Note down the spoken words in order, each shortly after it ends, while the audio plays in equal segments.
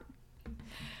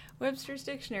Webster's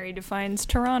Dictionary defines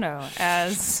Toronto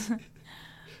as...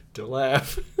 To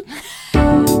laugh.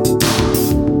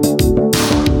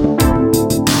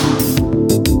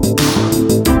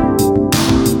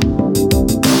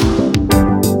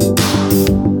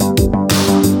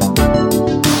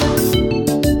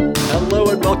 Hello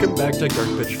and welcome back to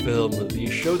Garbage Film, the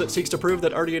show that seeks to prove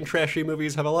that arty and trashy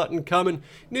movies have a lot in common,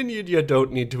 and you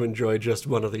don't need to enjoy just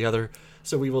one or the other.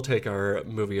 So we will take our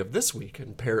movie of this week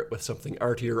and pair it with something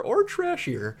artier or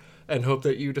trashier, and hope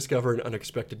that you discover an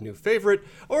unexpected new favorite,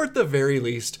 or at the very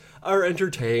least, are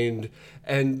entertained.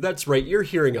 And that's right, you're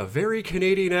hearing a very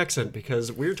Canadian accent,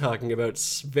 because we're talking about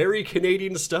very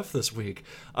Canadian stuff this week.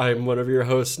 I'm one of your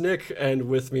hosts, Nick, and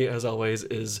with me, as always,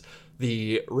 is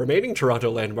the remaining Toronto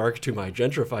landmark to my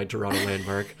gentrified Toronto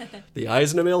landmark, the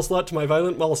eyes in a mail slot to my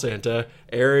violent mall Santa.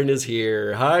 Aaron is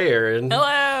here. Hi, Aaron.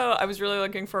 Hello! I was really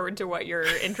looking forward to what your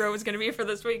intro was going to be for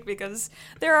this week because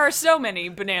there are so many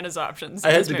bananas options.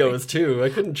 I had to go with two. I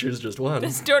couldn't choose just one.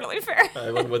 That's totally fair. I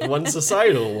went with one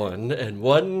societal one and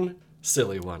one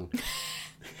silly one.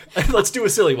 Let's do a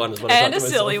silly one is what I thought to myself.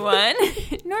 And a silly one.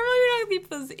 Normally we don't keep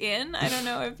those in. I don't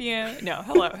know if you... No,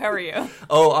 hello, how are you?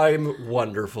 Oh, I'm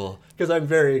wonderful. Because I'm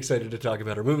very excited to talk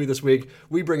about our movie this week.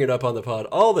 We bring it up on the pod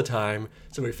all the time,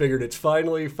 so we figured it's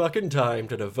finally fucking time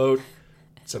to devote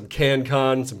some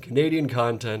CanCon, some Canadian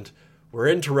content. We're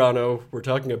in Toronto. We're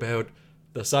talking about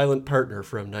The Silent Partner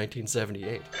from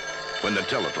 1978. When the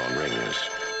telephone rings,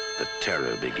 the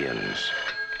terror begins.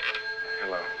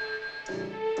 Hello.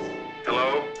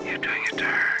 Hello? You're doing it to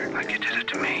her, like you did it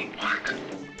to me. What?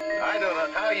 I don't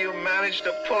know how you managed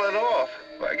to pull it off.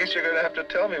 Well, I guess you're going to have to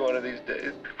tell me one of these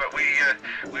days. But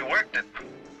we worked it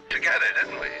together,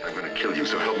 didn't we? I'm going to kill you,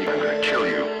 so help me, I'm going to kill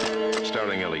you.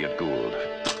 Starring Elliot Gould,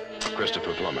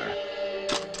 Christopher Plummer,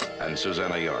 and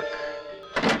Susanna York.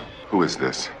 Who is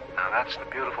this? Now, that's the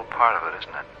beautiful part of it,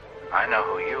 isn't it? I know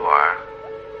who you are,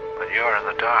 but you're in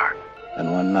the dark.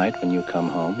 And one night when you come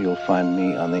home, you'll find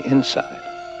me on the inside,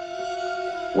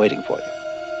 waiting for you.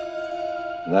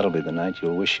 And that'll be the night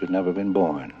you'll wish you'd never been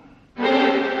born.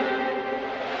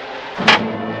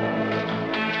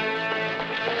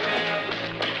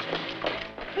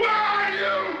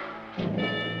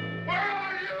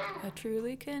 A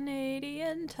truly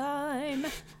Canadian time.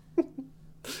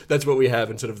 That's what we have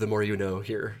instead of the more you know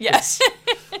here. Yes.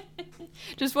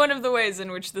 Just one of the ways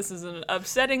in which this is an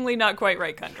upsettingly not quite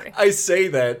right country. I say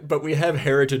that, but we have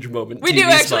heritage moment We TV do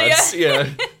actually, spots. Yeah.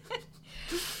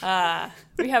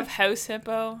 We have House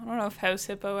Hippo. I don't know if House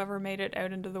Hippo ever made it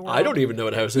out into the world. I don't even know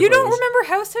what House Hippo You don't is. remember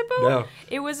House Hippo? No.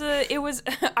 It was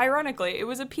ironically, it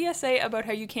was a PSA about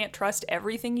how you can't trust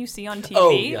everything you see on TV. Oh,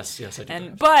 yes, I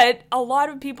do. But a lot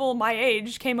of people my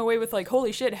age came away with like,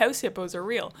 holy shit, House Hippos are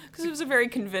real. Because it was a very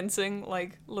convincing,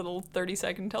 like, little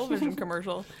 30-second television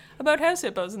commercial about House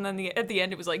Hippos. And then at the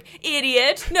end it was like,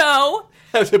 idiot, no.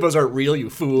 House Hippos aren't real, you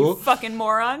fool. Fucking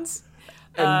morons.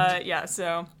 Yeah,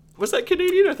 so... Was that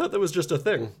Canadian? I thought that was just a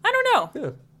thing. I don't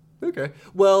know. Yeah. Okay.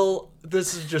 Well,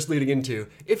 this is just leading into,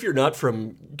 if you're not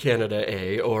from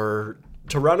Canada, or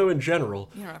Toronto in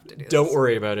general, You don't have to do don't this.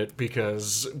 worry about it,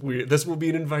 because this will be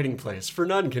an inviting place for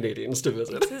non-Canadians to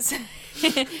visit.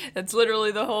 That's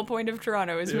literally the whole point of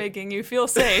Toronto, is making you feel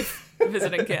safe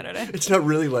visiting Canada. It's not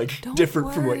really, like, Don't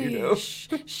different from what you know. Shh,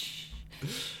 shh.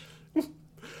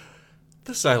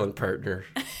 The Silent Partner.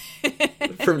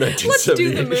 From 1978. Let's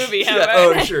do the movie, how Yeah,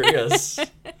 about? oh, sure, yes.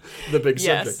 The big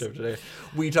Yes. subject of today.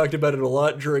 We talked about it a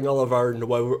lot during all of our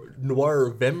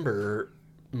Noir-vember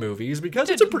movies, because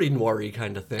it's a pretty noir-y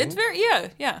kind of thing. It's very,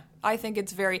 yeah. I think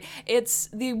it's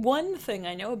the one thing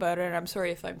I know about it, and I'm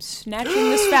sorry if I'm snatching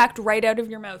this fact right out of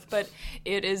your mouth, but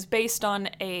it is based on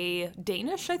a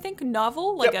Danish, I think,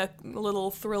 novel, like a little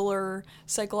thriller,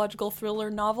 psychological thriller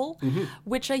novel,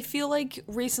 which I feel like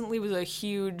recently was a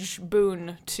huge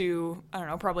boon to, I don't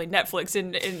know, probably Netflix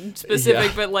in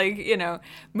specific, but like, you know,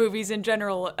 movies in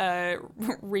general,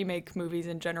 remake movies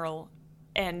in general,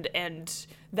 and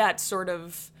that sort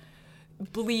of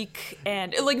bleak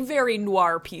and like very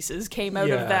noir pieces came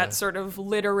out of that sort of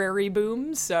literary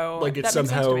boom. So like it's that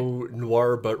makes sense to me. somehow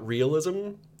noir but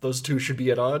realism. Those two should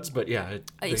be at odds, but yeah.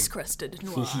 Ice-crusted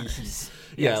noirs.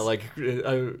 Yeah, like,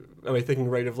 am I thinking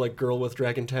right of like Girl with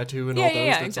Dragon Tattoo and all those?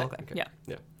 Yeah, That's exactly. all? Okay.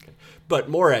 Yeah. Okay. But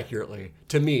more accurately,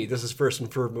 to me, this is first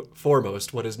and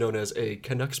foremost what is known as a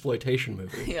Canucksploitation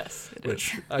movie. Yes, it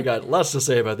Which I got lots to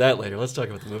say about that later. Let's talk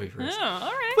about the movie first. Oh,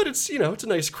 all right. But it's, it's a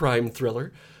nice crime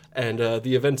thriller. And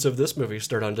the events of this movie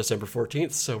start on December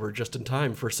 14th, so we're just in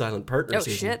time for Silent Partner Oh,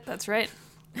 season. shit, that's right.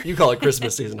 You call it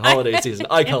Christmas season, holiday season.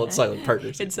 I call it silent partner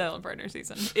season. It's silent partner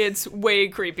season. It's way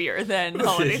creepier than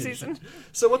holiday season.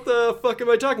 So what the fuck am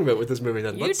I talking about with this movie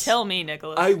then? You tell me,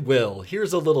 Nicholas. I will.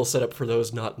 Here's a little setup for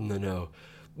those not in the know.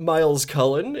 Miles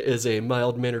Cullen is a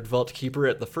mild-mannered vault keeper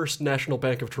at the First National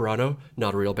Bank of Toronto,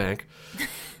 not a real bank,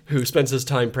 who spends his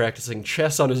time practicing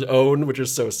chess on his own, which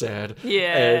is so sad,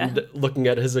 and looking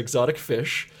at his exotic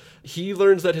fish. He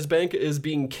learns that his bank is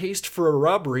being cased for a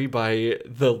robbery by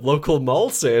the local mall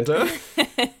Santa.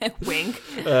 Wink.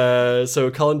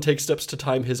 So Cullen takes steps to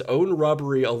time his own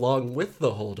robbery along with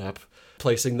the holdup,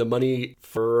 placing the money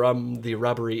from the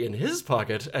robbery in his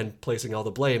pocket and placing all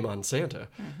the blame on Santa.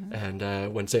 Mm-hmm.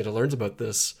 And when Santa learns about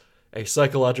this, a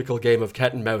psychological game of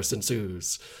cat and mouse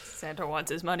ensues. Santa wants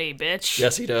his money, bitch.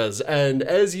 Yes, he does. And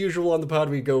as usual on the pod,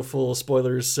 we go full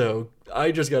spoilers, so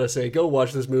I just gotta say, go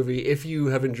watch this movie. If you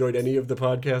have enjoyed any of the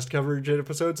podcast coverage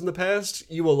episodes in the past,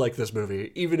 you will like this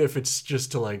movie, even if it's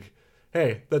just to like,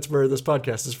 hey, that's where this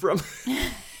podcast is from.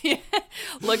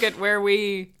 Look at where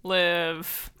we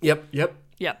live. Yep.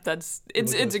 Yep,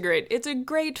 it's a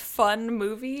great fun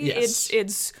movie. Yes.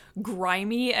 It's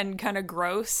grimy and kind of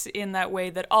gross in that way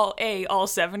that all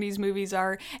 70s movies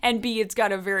are, and B, it's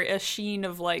got a sheen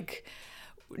of like,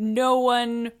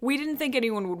 we didn't think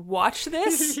anyone would watch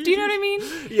this. Do you know what I mean?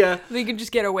 Yeah. They could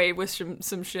just get away with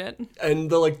some shit. And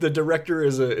the director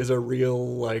is a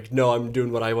real like, no, I'm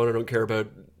doing what I want, I don't care about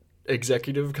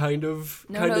executive kind of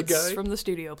guy. From the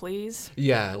studio, please.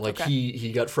 Yeah, like okay.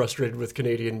 he got frustrated with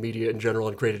Canadian media in general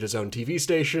and created his own TV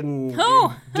station.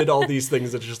 Oh. He did all these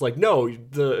things that's just like, no,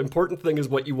 the important thing is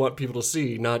what you want people to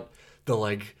see, not the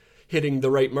like hitting the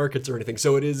right markets or anything.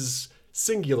 So it is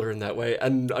singular in that way.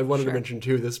 And I wanted to mention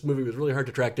too, this movie was really hard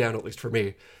to track down, at least for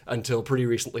me, until pretty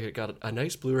recently it got a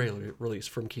nice Blu-ray release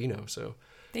from Kino. So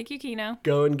thank you, Kino.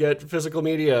 Go and get physical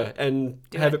media and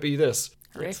have it be this.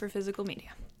 Hooray for physical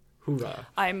media. Hoorah.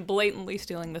 I'm blatantly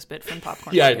stealing this bit from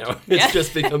Popcorn. Yeah, I know. It's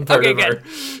just become part of our...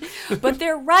 But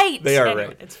they're right. They are anyway,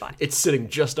 right. It's fine. It's sitting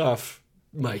just off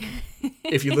mic.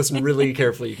 If you listen really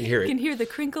carefully, you can hear it. You can hear the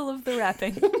crinkle of the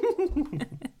wrapping.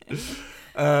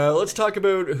 Let's talk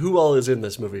about who all is in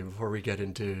this movie before we get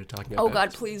into talking about Oh,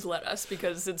 God, please let us,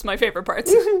 because it's my favorite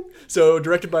parts. So,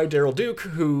 directed by Daryl Duke,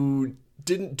 who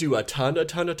didn't do a ton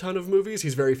of movies.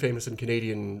 He's very famous in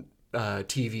Canadian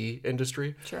TV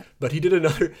industry. Sure. But he did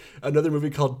another movie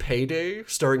called Payday,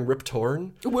 starring Rip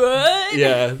Torn. What?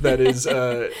 Yeah, that is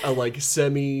a like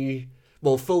fully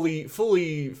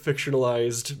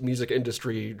fictionalized music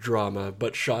industry drama,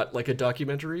 but shot like a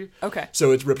documentary. Okay.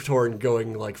 So it's Rip Torn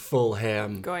going like full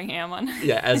ham. Going ham on.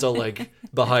 Yeah, as a like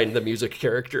behind the music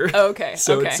character. Okay.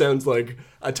 So it sounds like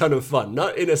a ton of fun,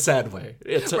 not in a sad way.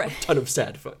 It's a ton of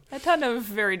sad fun. A ton of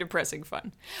very depressing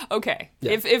fun. Okay.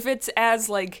 Yeah. If it's as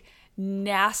like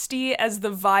nasty as the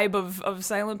vibe of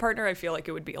Silent Partner, I feel like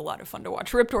it would be a lot of fun to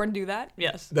watch Rip Torn do that.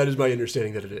 Yes. That is my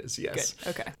understanding that it is, yes.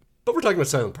 Good. Okay. But we're talking about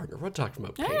Silent Partner. We're not talking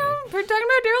about Payday. We're talking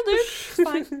about Daryl Duke. It's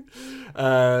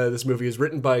fine. This movie is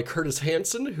written by Curtis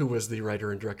Hanson, who was the writer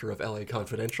and director of LA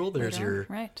Confidential. There's your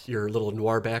little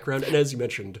noir background. And as you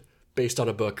mentioned, based on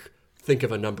a book, Think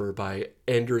of a Number by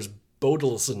Anders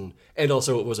Bodelsen. And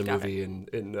also it was a movie in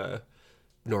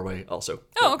Norway also.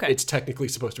 Oh, okay. It's technically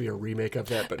supposed to be a remake of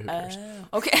that, but who cares?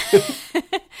 Okay.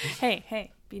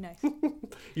 Hey, be nice.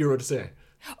 You were about to say.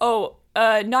 Oh,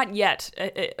 not yet.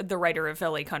 The writer of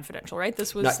LA Confidential, right?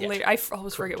 This was later. I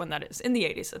always forget when that is. In the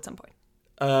 80s at some point.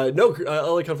 No,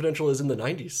 LA Confidential is in the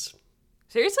 90s.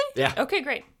 Seriously? Yeah. Okay,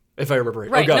 great. If I remember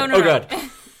right. Right. Oh, God. No. God.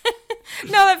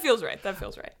 No, that feels right.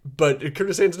 But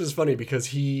Curtis Hanson is funny because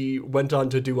he went on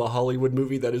to do a Hollywood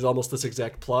movie that is almost this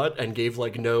exact plot and gave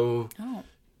like no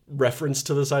reference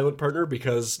to the Silent Partner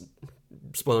because,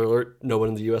 spoiler alert, no one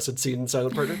in the U.S. had seen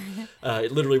Silent Partner.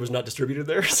 It literally was not distributed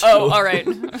there. So. All right.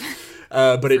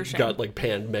 But it got like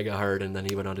panned mega hard, and then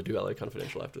he went on to do LA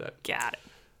Confidential after that. Got it.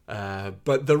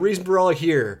 But the reason we're all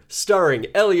here, starring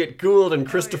Elliot Gould and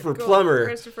Christopher Plummer.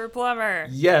 Christopher Plummer.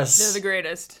 Yes. They're the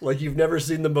greatest. Like you've never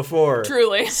seen them before.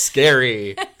 Truly.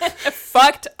 Scary.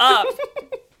 Fucked up.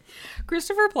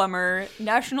 Christopher Plummer,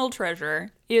 national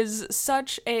treasure, is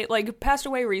such a, passed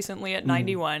away recently at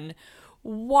 91,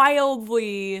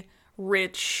 wildly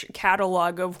rich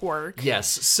catalog of work. Yes,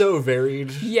 so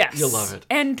varied. Yes. You'll love it.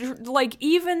 And,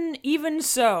 even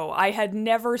so, I had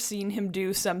never seen him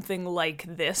do something like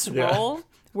this role,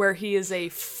 where he is a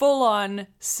full-on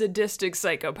sadistic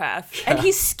psychopath. Yeah. And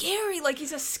he's scary,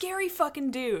 he's a scary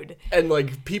fucking dude.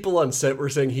 And, people on set were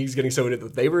saying he's getting so into it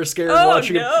that they were scared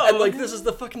watching him. And, this is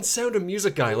the fucking Sound of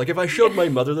Music guy. If I showed my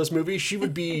mother this movie, she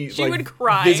would be, she would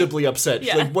cry. Visibly upset.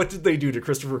 Yeah. She's like, what did they do to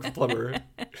Christopher Plummer?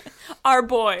 Our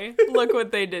boy. Look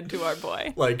what they did to our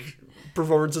boy.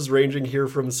 performances ranging here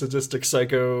from sadistic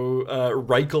psycho.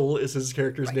 Reichel is his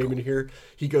character's name in here.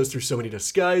 He goes through so many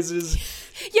disguises.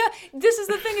 Yeah, this is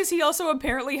the thing, is he also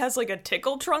apparently has like a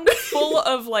tickle trunk full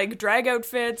of like drag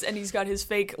outfits, and he's got his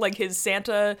fake, like his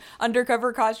Santa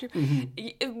undercover costume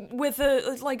with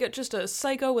just a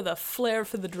psycho with a flair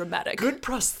for the dramatic. Good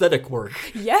prosthetic work.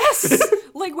 Yes!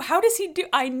 Like, how does he do?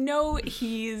 I know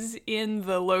he's in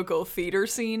the local theater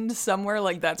scene somewhere,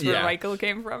 like that's where Reichel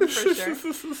came from, for sure.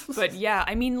 But yeah,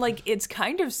 I mean, like, it's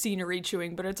kind of scenery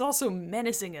chewing, but it's also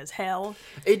menacing as hell.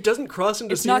 It doesn't cross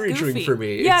into It's not scenery chewing goofy. for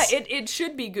me. Yeah, it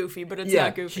should be goofy, but it's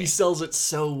not goofy. He sells it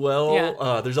so well.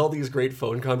 Yeah. There's all these great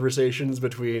phone conversations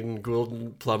between Gould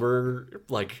and Plummer,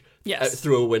 like, Yes.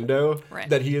 through a window, Right.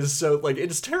 that he is so, like,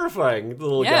 it's terrifying, the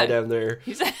little guy down there.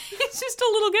 He's just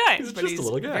a little guy, He's but just he's a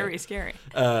little guy. very scary.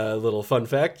 Little fun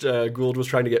fact, Gould was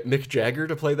trying to get Mick Jagger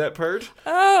to play that part.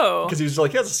 Oh. Because he was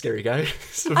like, that's a scary guy.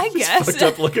 So I he's guess. fucked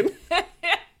up looking.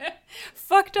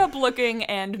 Fucked up looking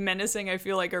and menacing, I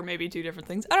feel like, are maybe two different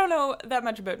things. I don't know that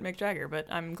much about Mick Jagger, but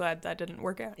I'm glad that didn't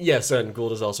work out. Yes, and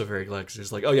Gould is also very glad because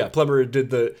he's like, oh yeah, Plummer did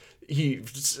the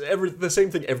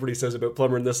same thing everybody says about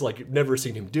Plummer in this, like, never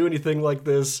seen him do anything like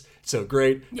this, so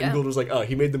great. Yeah. And Gould was like, oh,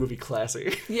 he made the movie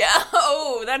classy. Yeah,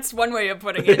 oh, that's one way of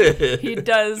putting it. He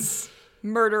does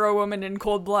murder a woman in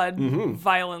cold blood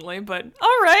violently, but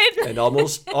all right. And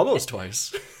almost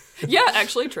twice. Yeah,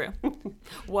 actually true.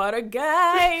 What a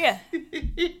guy.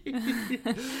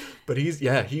 But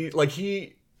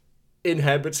he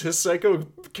inhabits his psycho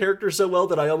character so well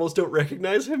that I almost don't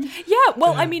recognize him. Yeah,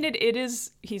 well, I mean, it is,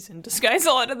 he's in disguise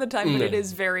a lot of the time, but it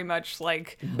is very much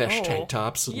like... Mesh tank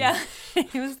tops. And... Yeah,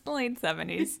 it was the late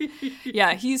 70s.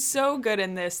 Yeah, he's so good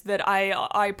in this that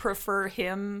I prefer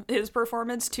his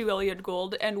performance to Elliot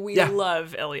Gould, and we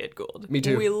love Elliot Gould. Me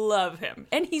too. We love him,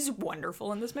 and he's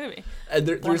wonderful in this movie. And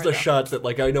there's the shot that,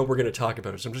 like, I know we're going to talk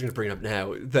about it, so I'm just going to bring it up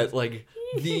now, that, like,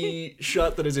 the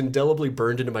shot that is indelibly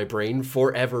burned into my brain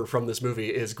forever from this movie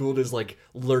is Gould is, like,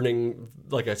 learning,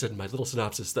 like I said in my little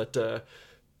synopsis, that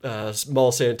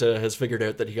Mall Santa has figured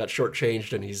out that he got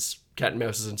shortchanged and he's cat and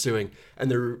mouse is ensuing,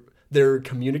 and they're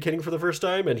communicating for the first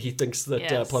time, and he thinks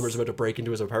that Plummer's about to break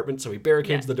into his apartment, so he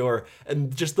barricades the door,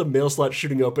 and just the mail slot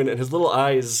shooting open, and his little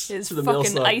eyes His through the mail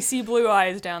fucking slot. icy blue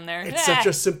eyes down there. It's such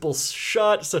a simple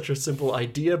shot, such a simple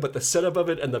idea, but the setup of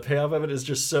it and the payoff of it is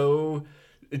just so...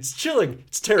 It's chilling.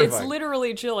 It's terrifying. It's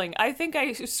literally chilling. I think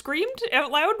I screamed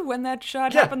out loud when that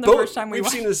shot happened the first time we've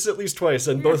watched. seen this at least twice,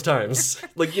 and both times.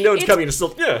 Like, you know it's coming, it's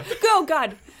still... Yeah. Oh,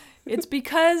 God. It's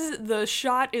because the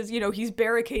shot is, he's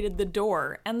barricaded the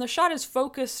door, and the shot is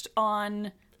focused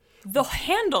on the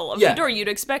handle of the door. You'd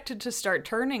expect it to start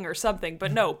turning or something,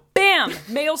 but no. Bam!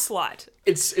 Mail slot.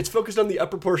 It's focused on the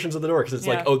upper portions of the door, because it's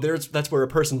like, oh, that's where a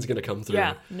person's going to come through.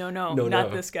 Yeah. No,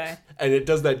 not this guy. And it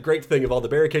does that great thing of all the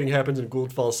barricading happens, and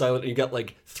Gould falls silent, and you got,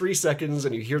 like, 3 seconds,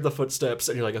 and you hear the footsteps,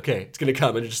 and you're like, okay, it's going to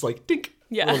come, and it's just like, dink!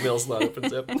 Yeah. Little mail slot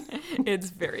opens up. It's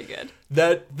very good.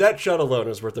 That shot alone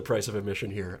is worth the price of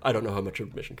admission here. I don't know how much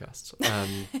admission costs.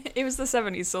 It was the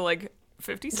 70s, so like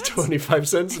 50 cents? 25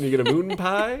 cents and you get a moon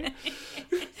pie?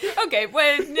 Okay,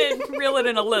 well, reel it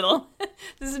in a little.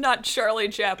 This is not Charlie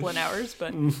Chaplin hours,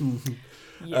 but...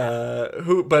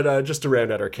 Yeah. Just to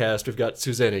round out our cast, we've got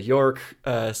Susanna York,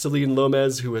 Celine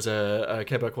Lomez, who is a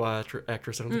Quebecois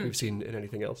actress I don't think we've seen in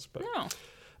anything else. But. No.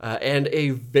 And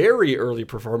a very early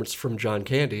performance from John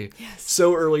Candy. Yes.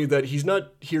 So early that he's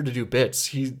not here to do bits.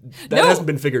 That hasn't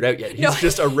been figured out yet. He's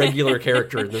just a regular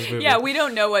character in this movie. Yeah, we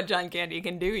don't know what John Candy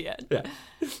can do yet. Yeah.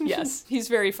 Yes, he's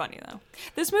very funny, though.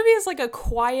 This movie is like a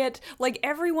quiet, like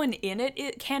everyone in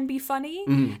it can be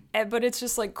funny, but it's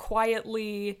just like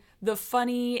quietly... The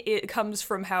funny, it comes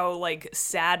from how, like,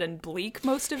 sad and bleak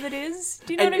most of it is.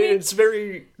 Do you know what I mean? And it's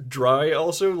very dry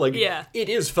also. Like, Yeah. It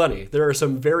is funny. There are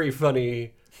some very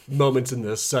funny moments in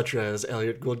this, such as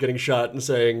Elliot Gould getting shot and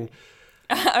saying...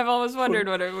 I've always wondered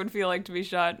what it would feel like to be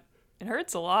shot. It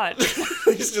hurts a lot.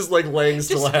 He's just, like, laying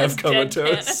still half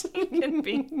comatose.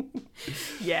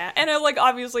 Yeah, and like,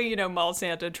 obviously, Mall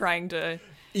Santa trying to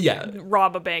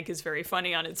rob a bank is very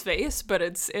funny on its face, but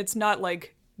it's not,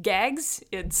 like... gags.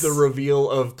 It's the reveal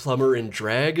of Plummer in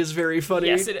drag is very funny.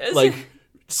 Yes, it is. Like,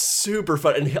 super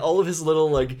fun, and all of his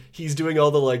little, like, he's doing all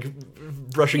the, like,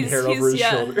 brushing hair over his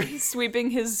shoulder.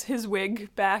 Sweeping his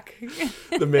wig back.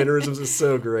 The mannerisms is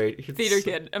so great. Theater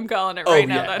kid, I'm calling it right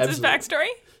now. Yeah, That's absolutely. his backstory.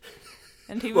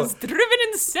 And he was driven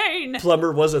insane.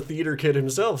 Plummer was a theater kid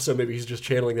himself, so maybe he's just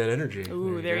channeling that energy.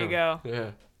 Ooh, there you go.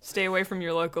 Yeah. Stay away from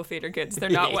your local theater kids. They're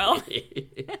not well.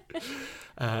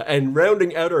 And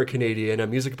rounding out our Canadian,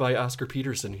 music by Oscar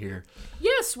Peterson here.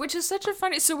 Yes, which is such a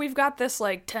funny... So we've got this,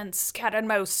 like, tense cat and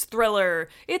mouse thriller.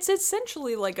 It's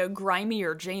essentially like a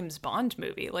grimier James Bond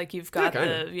movie. Like, you've got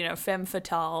kinda. the, you know, femme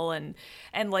fatale and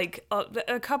like,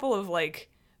 a couple of, like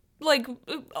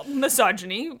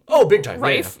misogyny. Oh, big time.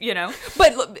 Rife, yeah. you know.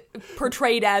 But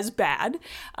portrayed as bad.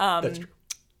 That's true.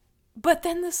 But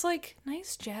then this, like,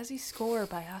 nice jazzy score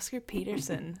by Oscar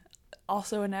Peterson.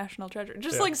 Also a national treasure.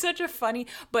 Just, like, such a funny...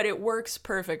 But it works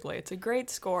perfectly. It's a great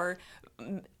score.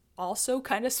 Also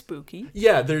kind of spooky.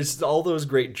 Yeah, there's all those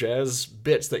great jazz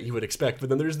bits that you would expect, but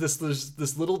then there's this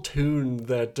little tune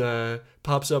that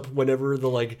pops up whenever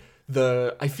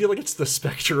I feel like it's the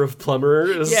specter of Plumber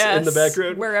is in the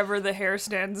background. Wherever the hair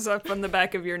stands up on the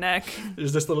back of your neck.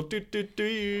 There's this little doot.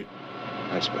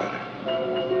 That's better.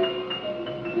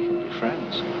 We can be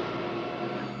friends.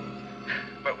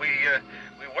 But we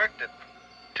worked it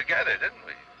together, didn't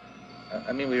we?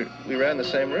 I mean, we ran the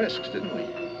same risks, didn't we?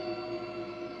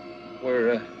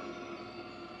 We're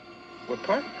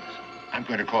partners. I'm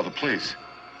going to call the police.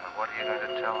 What are you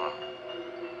going to tell them?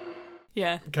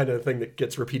 Yeah. Kind of thing that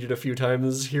gets repeated a few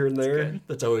times here and there.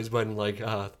 That's always when,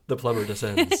 the plumber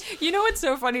descends. You know what's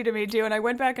so funny to me, too? And I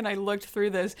went back and I looked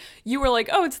through this. You were like,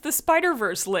 oh, it's the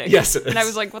Spider-Verse link. Yes, it is. And I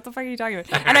was like, what the fuck are you talking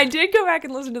about? And I did go back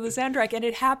and listen to the soundtrack, and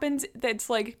it happens, that's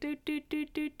like, do,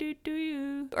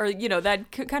 or, you know,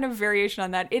 that kind of variation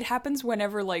on that. It happens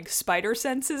whenever, like, Spider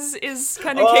Sense is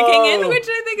kind of kicking in, which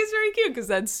I think is very cute, because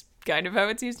that's kind of how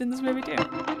it's used in this movie, too.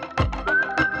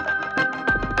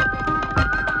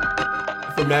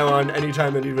 From now on,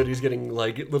 anytime anybody's getting,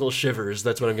 little shivers,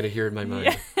 that's what I'm going to hear in my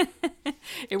mind. Yeah.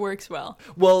 It works well.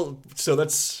 Well, so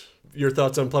that's your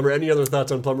thoughts on Plumber. Any other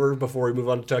thoughts on Plumber before we move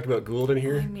on to talk about Gould in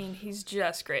here? I mean, he's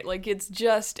just great. Like, it's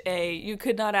just you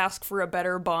could not ask for a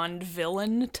better Bond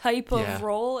villain type of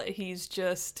role. He's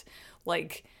just,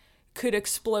 like, could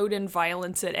explode in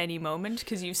violence at any moment,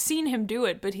 because you've seen him do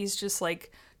it, but he's just,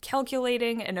 like,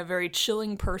 calculating and a very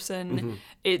chilling person.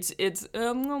 It's good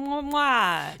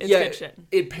shit.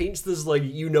 It paints this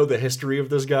the history of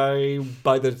this guy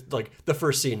by the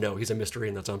first scene. No, he's a mystery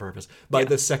and that's on purpose. By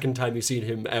the second time you see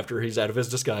him after he's out of his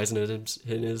disguise and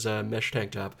in his mesh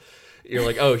tank top, you're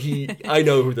like, oh, I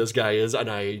know who this guy is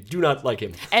and I do not like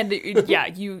him. And yeah,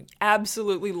 you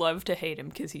absolutely love to hate him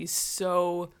because he's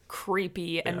so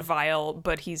creepy and vile,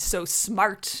 but he's so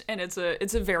smart, and it's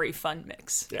a very fun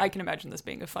mix. I can imagine this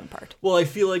being a fun part. Well, I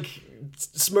feel like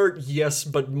smart, yes,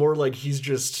 but more like he's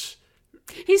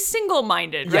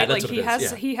single-minded, right? That's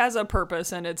like he has a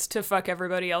purpose, and it's to fuck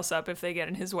everybody else up if they get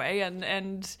in his way,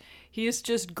 and he's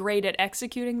just great at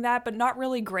executing that, but not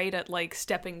really great at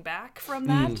stepping back from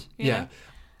that. You know?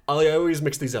 I always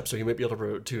mix these up, so you might be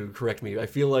able to correct me. I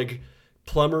feel like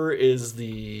Plumber is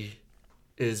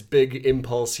big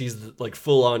impulse. He's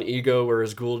full on ego,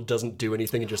 whereas Gould doesn't do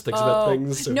anything and just thinks about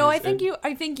things. So no, I think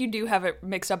you do have it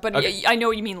mixed up, but okay. I know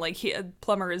what you mean.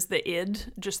 Plumber is the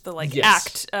id, just the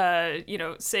yes.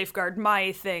 act. Safeguard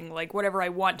my thing, whatever I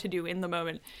want to do in the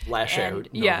moment. Lash out.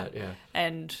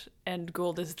 And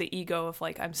Gould is the ego of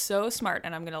I'm so smart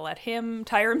and I'm gonna let him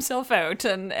tire himself out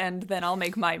and then I'll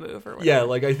make my move or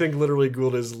whatever. Yeah, I think literally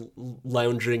Gould is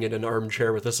lounging in an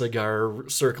armchair with a cigar,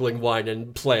 circling wine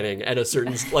and planning at a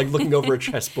certain looking over a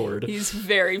chessboard. He's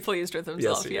very pleased with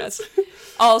himself. Yes.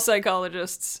 All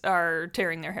psychologists are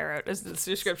tearing their hair out as this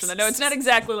description. I know it's not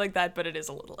exactly like that, but it is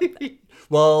a little like that.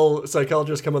 Well,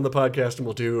 psychologists, come on the podcast and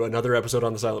we'll do another episode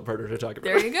on the Silent Partner to talk about.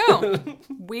 There you go.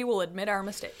 We will admit our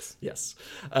mistakes. Yes.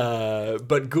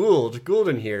 But Gould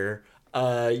in here,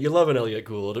 you love an Elliot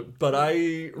Gould, but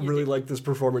I really like this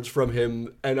performance from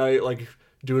him, and I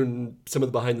doing some of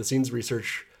the behind the scenes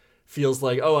research feels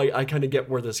I kind of get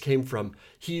where this came from.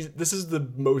 This is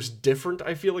the most different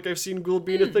I feel like I've seen Gould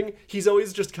being a thing. He's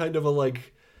always just kind of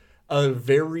a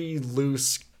very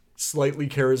loose, slightly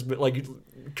charismatic,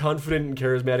 confident and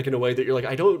charismatic in a way that you're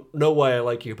I don't know why I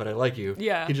like you, but I like you.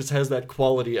 Yeah. He just has that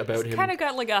quality about him. Kind of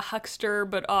got a huckster,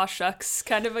 but aw shucks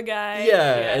kind of a guy.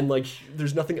 Yeah, and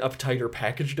there's nothing uptight or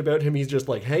packaged about him. He's just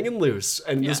hanging loose.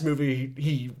 And this movie,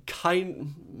 he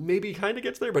maybe kind of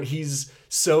gets there, but he's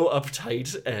so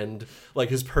uptight and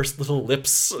his pursed little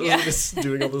lips just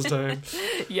doing all this time.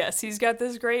 Yes, he's got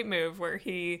this great move where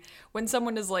when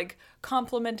someone is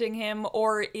complimenting him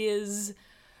or is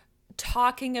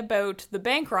talking about the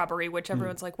bank robbery, which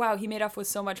everyone's wow, he made off with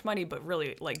so much money, but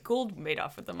really Gould made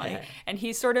off with the money. Yeah. And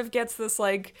he sort of gets this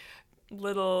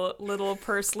little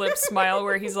pursed lip smile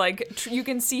where he's you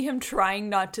can see him trying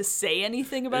not to say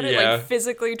anything about it,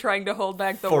 physically trying to hold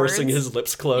back the forcing words. his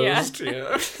lips closed.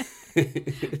 Yeah.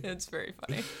 It's very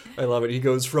funny. I love it. He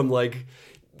goes from like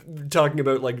talking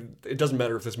about like it doesn't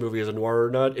matter if this movie is a noir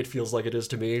or not. It feels like it is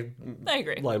to me. I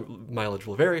agree. Mileage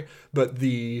will vary, but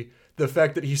the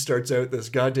fact that he starts out this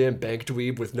goddamn bank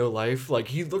dweeb with no life, like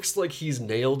he looks like he's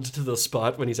nailed to the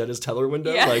spot when he's at his teller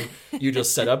window. Yeah. Like you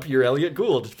just set up your Elliot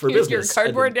Gould for Here's business. your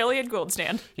cardboard Elliot Gould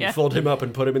stand. You Yeah. fold him up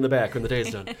and put him in the back when the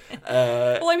day's done.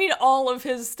 Well, I mean, all of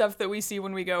his stuff that we see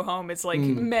when we go home, it's like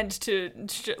Mm. meant to,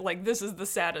 like, this is the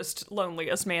saddest,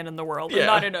 loneliest man in the world, Yeah. and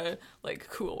not in a, like,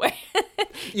 cool way.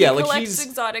 Yeah, he like collects he's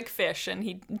exotic fish, and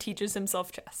he teaches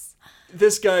himself chess.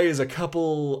 this guy is a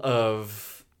couple of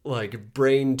like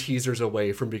brain teasers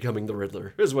away from becoming the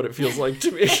Riddler, is what it feels like to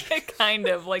me. Kind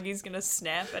of, like he's gonna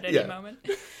snap at any Yeah. moment.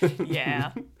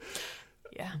 Yeah.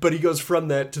 Yeah. But he goes from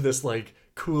that to this like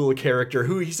cool character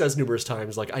who he says numerous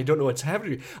times, like, I don't know what's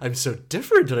happening. I'm so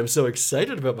different and I'm so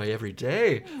excited about my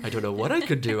everyday. I don't know what I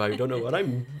could do. I don't know what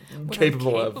I'm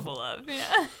capable of.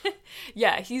 Yeah.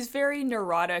 Yeah, he's very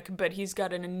neurotic, but he's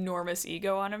got an enormous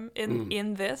ego on him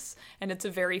in this, and it's a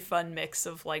very fun mix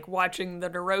of like watching the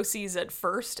neuroses at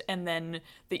first, and then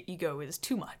the ego is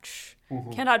too much,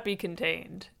 cannot be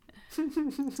contained.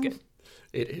 It's good.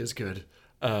 It is good.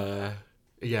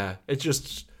 Yeah, it's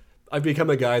just I've become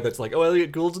a guy that's like, oh,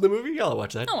 Elliot Gould's in the movie? I'll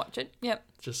watch that. I'll watch it. Yep.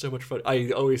 It's just so much fun. I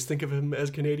always think of him as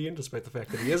Canadian, despite the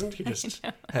fact that he isn't. He just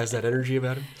has that energy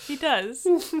about him. He does.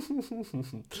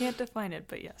 Can't define it,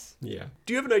 but yes. Yeah.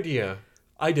 Do you have an idea?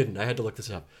 I didn't. I had to look this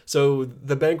up. So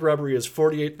the bank robbery is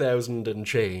 $48,000 and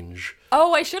change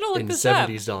Oh, I should have looked in this up.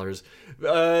 $70s.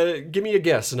 Give me a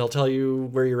guess, and I'll tell you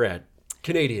where you're at.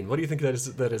 Canadian. What do you think that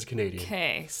is Canadian?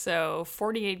 Okay, so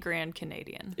 48 grand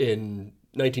Canadian. In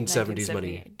 1970s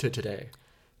money 1978. to today.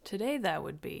 Today that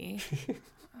would be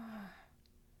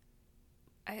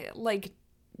like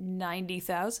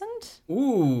 90,000?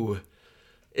 Ooh.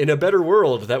 In a better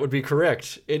world, that would be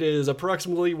correct. It is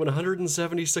approximately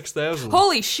 176,000.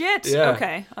 Holy shit. Yeah.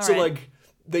 Okay. All so right. like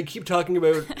they keep talking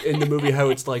about in the movie how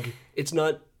it's like it's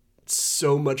not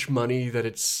so much money that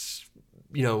it's,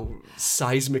 you know,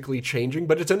 seismically changing,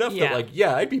 but it's enough Yeah. that like,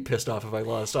 yeah, I'd be pissed off if I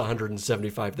lost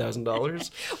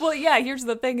 $175,000. Well, yeah, here's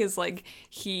the thing is like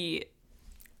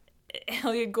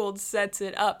Elliot Gould sets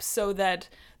it up so that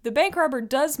the bank robber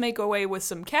does make away with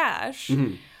some cash,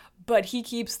 but he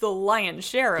keeps the lion's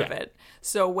share of Mm-hmm. Yeah. it.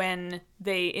 So when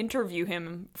they interview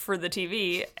him for the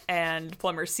TV and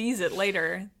Plummer sees it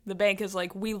later, the bank is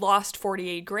like, we lost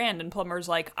 48 grand. And Plummer's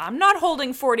like, I'm not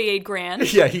holding 48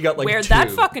 grand. Yeah, he got like Where'd two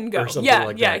that fucking go? or something Yeah,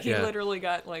 like yeah, that. he literally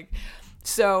got like,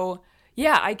 so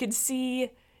yeah, I could see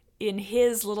in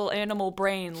his little animal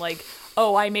brain, like,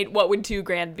 oh, I made, what would 2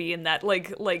 grand be in that? Like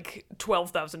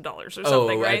 $12,000 or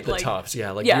something, right? At the like, tops,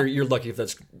 yeah. Like Yeah. you're lucky if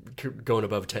that's going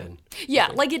above 10. yeah,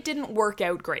 like it didn't work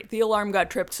out great. The alarm got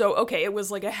tripped, so okay, it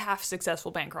was like a half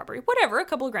successful bank robbery. Whatever, a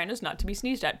couple of grand is not to be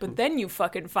sneezed at. But then you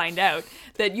fucking find out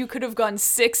that you could have gone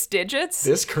 6 digits.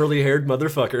 This curly-haired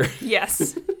motherfucker.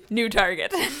 Yes, new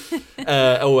target.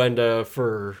 And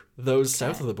for those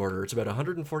south of the border, it's about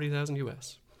 140,000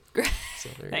 US. So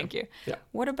there you Thank go. you. Yeah.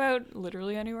 What about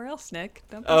literally anywhere else, Nick?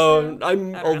 Don't be Oh, so-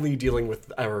 I'm I don't only dealing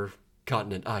with our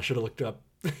continent. I should have looked up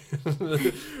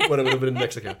when I would have been in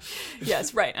Mexico.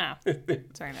 Yes, right.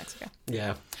 Sorry, Mexico.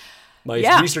 Yeah. My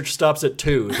Yeah. research stops at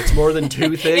 2. If it's more than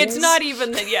 2 things... It's not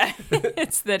even that, yeah.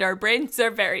 It's that our brains are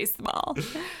very small.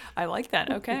 I like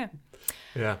that. Okay.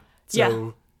 Yeah. So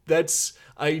Yeah. that's...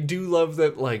 I do love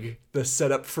that, like, the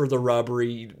setup for the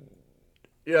robbery...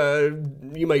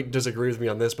 you might disagree with me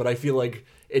on this, but I feel like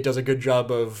it does a good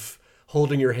job of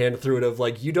holding your hand through it, of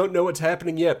like, you don't know what's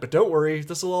happening yet, but don't worry,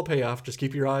 this will all pay off. Just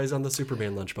keep your eyes on the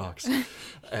Superman lunchbox.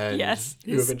 And Yes.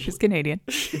 you He's eventually... Canadian,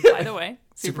 by the way.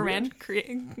 Superman,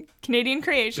 Canadian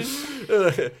creation.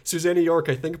 Susanna York,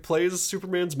 I think, plays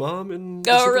Superman's mom in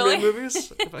the Oh, Superman really?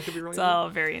 movies, if I could be wrong. It's all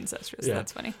very incestuous. Yeah.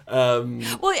 That's funny. Um,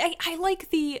 Well, I like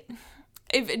the...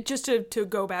 just to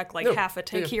go back like No, half a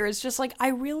tick yeah. here, it's just like, I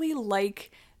really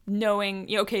like knowing,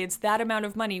 okay, it's that amount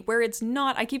of money, where it's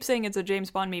not, I keep saying it's a James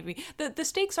Bond movie, the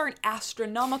stakes aren't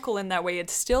astronomical in that way.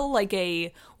 It's still like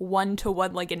a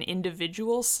one-to-one, like an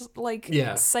individual, like,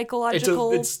 yeah.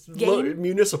 psychological it's game.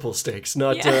 municipal stakes,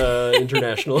 not Yeah.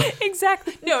 international.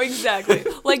 Exactly. No, exactly.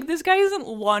 Like, this guy isn't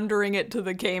laundering it to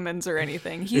the Caymans or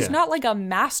anything. He's Yeah. not like a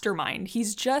mastermind.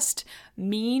 He's just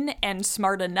mean and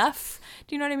smart enough.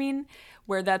 Do you know what I mean?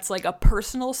 Where that's like a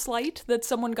personal slight that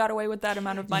someone got away with that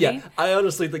amount of money. Yeah, I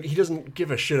honestly think he doesn't give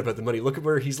a shit about the money. Look at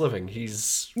where he's living.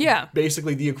 He's Yeah.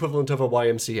 basically the equivalent of a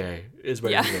YMCA is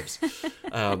where Yeah. he lives.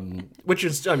 Which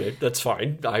is, I mean, that's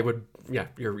fine. I would, yeah,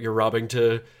 you're robbing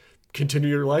to continue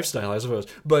your lifestyle, I suppose.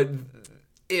 But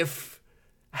if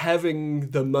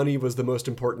having the money was the most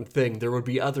important thing. There would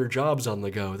be other jobs on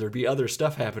the go. There'd be other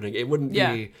stuff happening. It wouldn't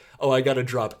be, oh, I gotta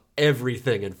drop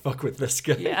everything and fuck with this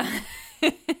guy. Yeah.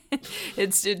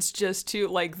 It's just too,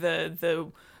 like,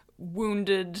 the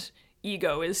wounded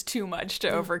ego is too much to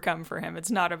overcome for him.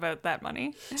 It's not about that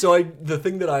money. So the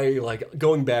thing that I, like,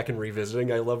 going back and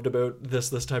revisiting, I loved about this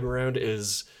time around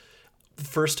is,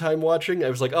 first time watching, I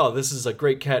was like, oh, this is a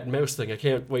great cat and mouse thing. I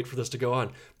can't wait for this to go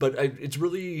on. But it's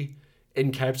really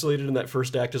encapsulated in that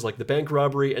first act as, like, the bank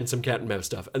robbery and some cat and mouse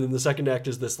stuff. And then the second act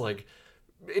is this, like,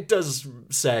 it does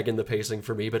sag in the pacing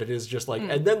for me, but it is just like,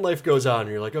 and then life goes on,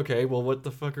 and you're like, okay, well, what the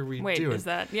fuck are we doing? Wait, is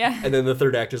that, yeah. And then the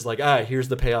third act is like, here's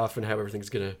the payoff and how everything's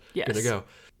gonna go.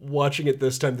 Watching it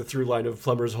this time, the through line of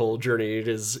Plummer's whole journey, it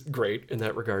is great in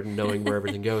that regard, and knowing where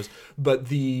everything goes. But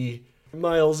the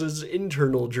Miles's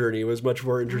internal journey was much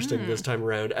more interesting this time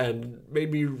around, and made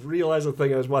me realize the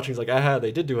thing I was watching is like,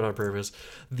 they did do it on purpose.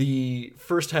 The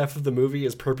first half of the movie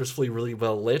is purposefully really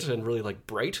well lit and really, like,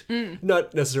 bright.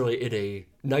 Not necessarily in a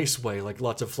nice way, like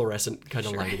lots of fluorescent kind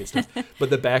of lighting and stuff. But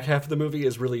the back half of the movie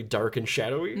is really dark and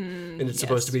shadowy, and it's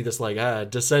supposed to be this, like,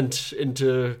 descent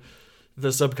into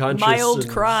the subconscious. Mild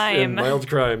crime. And mild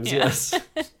crimes, yes.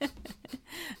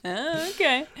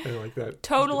 Okay. I like that.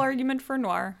 Total argument for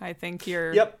noir. I think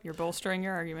you're bolstering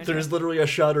your argument. There's literally a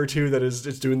shot or two that is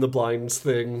it's doing the blinds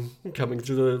thing, coming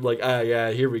through the, like,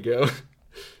 here we go.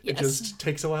 It just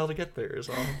takes a while to get there is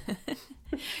all.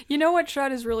 You know what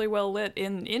shot is really well lit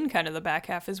in kind of the back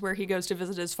half is where he goes to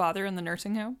visit his father in the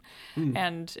nursing home.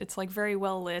 And it's, like, very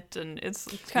well lit, and it's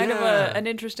kind of an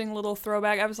interesting little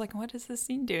throwback. I was like, what is this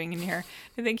scene doing in here?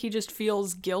 I think he just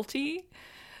feels guilty.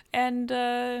 And,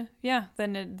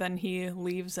 then he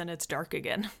leaves and it's dark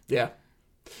again. Yeah.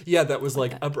 Yeah, that was,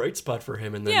 like, a bright spot for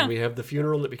him. And then we have the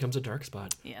funeral that becomes a dark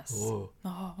spot. Yes.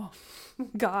 Oh,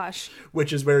 gosh.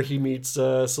 Which is where he meets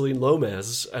Celine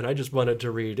Lomez. And I just wanted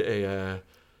to read a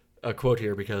quote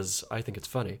here because I think it's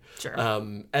funny. Sure.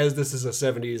 As this is a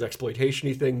 70s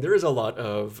exploitation-y thing, there is a lot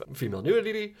of female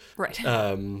nudity. Right.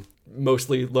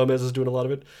 Mostly Lomez is doing a lot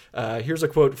of it. Here's a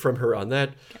quote from her on that.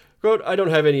 Okay. Quote, I don't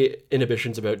have any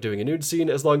inhibitions about doing a nude scene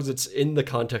as long as it's in the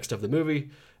context of the movie.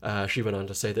 She went on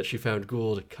to say that she found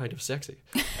Gould kind of sexy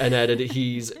and added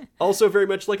he's also very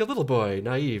much like a little boy,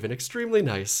 naive and extremely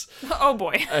nice. Oh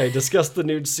boy. I discussed the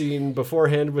nude scene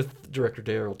beforehand with director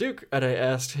Daryl Duke, and I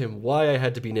asked him why I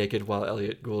had to be naked while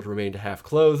Elliot Gould remained half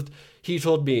clothed. He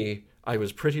told me I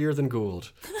was prettier than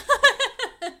Gould.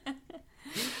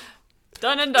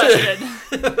 Done and dusted.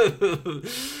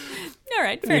 All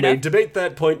right, fair enough. You may debate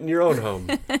that point in your own home.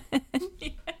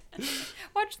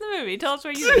 Watch the movie. Tell us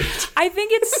what you think. I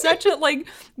think it's such a, like,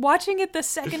 watching it the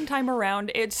second time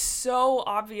around, it's so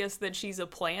obvious that she's a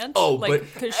plant. Oh, like,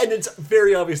 and it's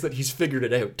very obvious that he's figured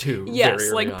it out, too.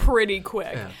 Yes, like, pretty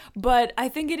quick. Yeah. But I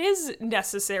think it is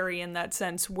necessary in that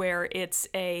sense where it's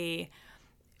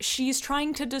she's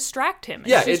trying to distract him.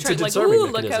 Yeah, she's it's a like, disarming ooh,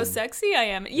 mechanism. Look how sexy I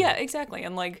am. Yeah, exactly.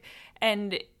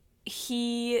 And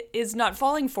he is not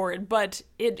falling for it, but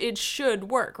it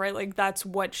should work, right? Like, that's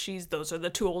what those are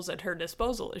the tools at her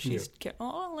disposal. She's,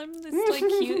 I'm this, like,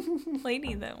 cute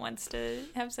lady that wants to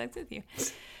have sex with you.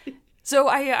 So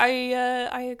I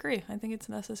agree. I think it's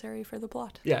necessary for the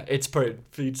plot. Yeah, it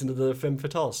feeds into the femme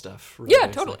fatale stuff. Really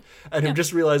nicely. Totally. And I'm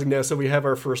just realizing now, so we have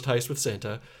our first heist with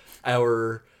Santa.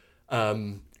 Our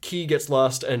key gets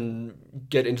lost and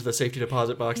get into the safety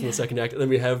deposit box in the second act, and then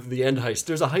we have the end heist.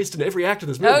 There's a heist in every act of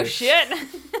this movie. Oh, shit.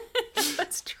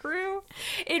 That's true.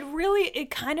 It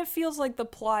kind of feels like the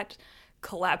plot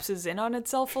collapses in on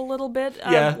itself a little bit.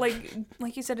 Yeah.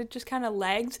 Like you said, it just kind of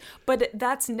lags, but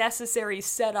that's necessary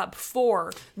setup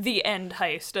for the end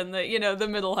heist and the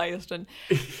middle heist.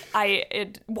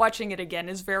 And watching it again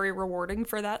is very rewarding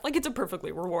for that. Like, it's a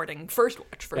perfectly rewarding first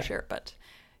watch for sure, but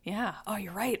yeah. Oh,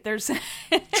 you're right. There's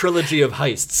trilogy of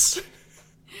heists.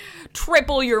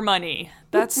 Triple your money.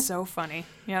 That's so funny.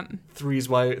 Yep.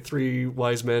 Three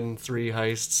wise men, 3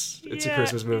 heists. It's a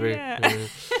Christmas movie. Yeah.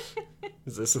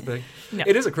 Is this a thing? No.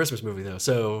 It is a Christmas movie, though,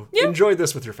 so enjoy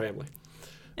this with your family.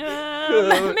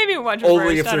 Maybe watch it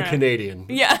only first. If they're Canadian.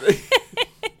 Yeah.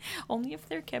 Only if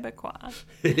they're Quebecois.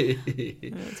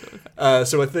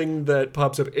 So a thing that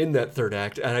pops up in that third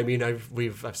act, and I mean, I've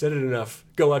said it enough.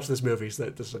 Go watch this movie so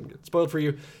that this doesn't get spoiled for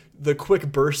you. The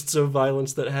quick bursts of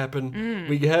violence that happen.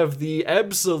 We have the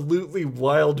absolutely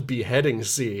wild beheading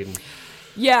scene.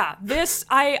 Yeah, this,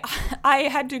 I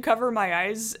had to cover my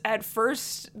eyes at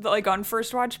first, like on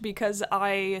first watch, because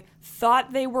I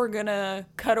thought they were gonna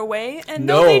cut away, and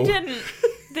no, they didn't.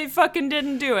 They fucking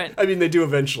didn't do it. I mean, they do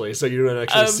eventually, so you don't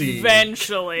actually see.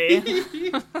 Eventually.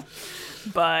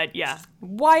 But yeah,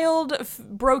 wild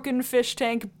broken fish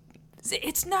tank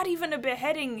It's not even a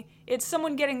beheading. It's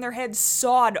someone getting their head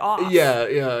sawed off. Yeah,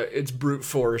 it's brute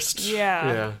forced.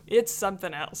 Yeah. It's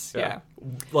something else. Yeah.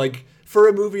 Like, for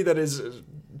a movie that is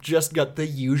just got the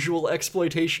usual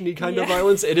exploitation-y kind of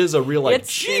violence, it is a real, like,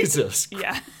 Jesus.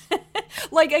 Yeah.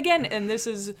 Like, again, and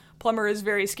Plummer is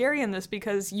very scary in this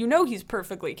because you know he's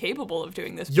perfectly capable of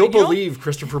doing this. You'll believe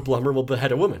Christopher Plummer will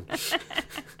behead a woman.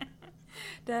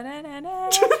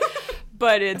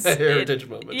 But it's... A heritage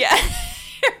moment. Yeah.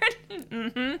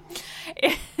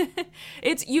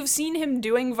 You've seen him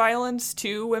doing violence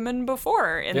to women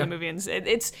before in the movie, and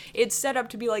it's set up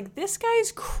to be like, this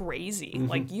guy's crazy.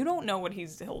 Like, you don't know what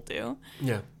he'll do.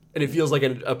 Yeah, and it feels like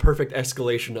a perfect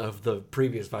escalation of the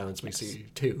previous violence we see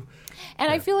too.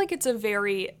 And I feel like it's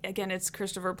it's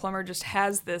Christopher Plummer just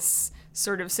has this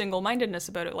sort of single-mindedness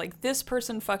about it. Like, this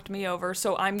person fucked me over,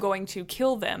 so I'm going to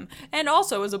kill them. And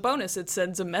also, as a bonus, it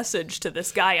sends a message to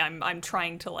this guy I'm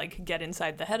trying to, like, get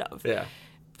inside the head of. Yeah.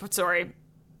 But sorry.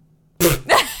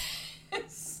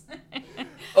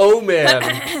 Oh,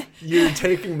 man. You're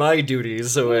taking my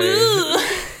duties away.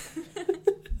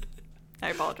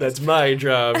 I apologize. That's my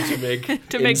job to make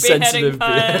beheading insensitive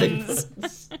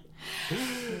puns.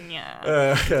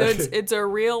 Yeah. So it's a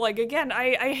real, like, again,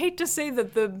 I hate to say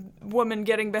that the woman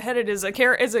getting beheaded is a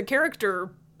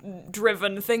character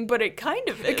driven thing, but it kind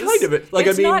of is. Like,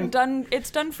 it's I mean, not done. It's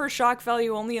done for shock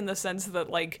value only in the sense that,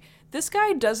 like, this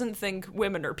guy doesn't think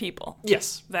women are people.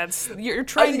 Yes. You're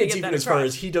trying I think to it's get even that as far across.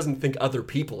 as he doesn't think other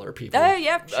people are people.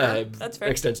 Yeah, sure. That's fair.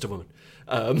 Extends to women.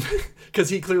 Because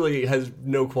he clearly has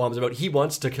no qualms about. He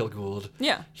wants to kill Gould.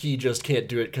 Yeah. He just can't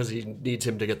do it because he needs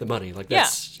him to get the money. Like,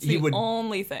 It's the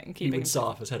only thing. He would saw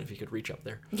off his head if he could reach up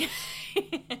there.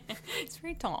 It's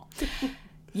very tall.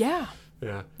 Yeah.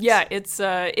 Yeah. Yeah,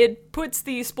 it puts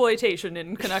the exploitation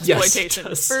in exploitation.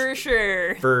 Yes, for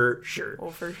sure. For sure. Oh,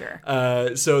 for sure.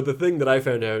 So the thing that I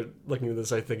found out looking at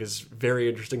this, I think, is very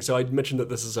interesting. So I mentioned that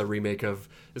this is a remake of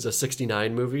a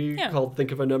 '69 movie called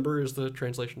 "Think of a Number" is the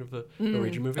translation of the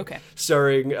Norwegian movie. Okay.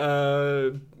 Starring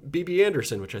BB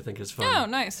Anderson, which I think is fun. Oh,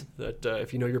 nice. That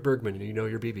if you know your Bergman and you know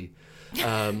your BB.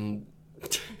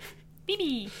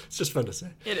 BB. It's just fun to say.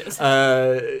 It is.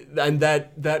 And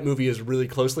that movie is really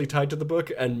closely tied to the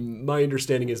book, and my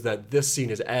understanding is that this scene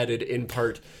is added in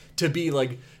part to be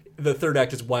like the third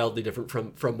act is wildly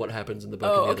different from what happens in the book.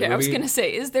 Oh, and the okay. other I was movie. gonna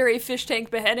say, is there a fish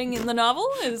tank beheading in the novel?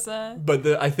 But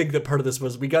I think that part of this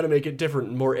was we got to make it different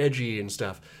and more edgy and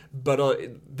stuff. But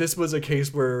this was a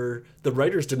case where the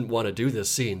writers didn't want to do this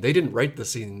scene. They didn't write the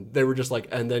scene. They were just like,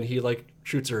 and then he like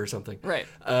shoots her or something. Right.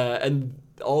 And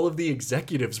all of the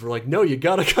executives were like, no, you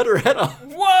gotta cut her head off.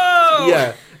 Whoa!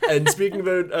 Yeah. And speaking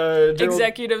about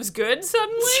executives good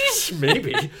suddenly?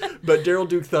 Maybe. But Daryl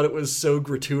Duke thought it was so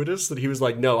gratuitous that he was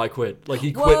like, no, I quit. Like,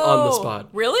 he quit on the spot.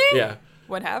 Really? Yeah.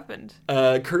 What happened?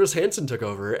 Curtis Hanson took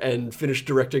over and finished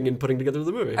directing and putting together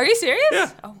the movie. Are you serious?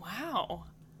 Yeah. Oh, wow.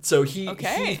 So he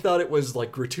Okay. thought it was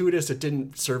like gratuitous. It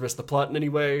didn't service the plot in any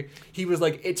way. He was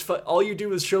like, "It's all you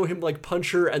do is show him like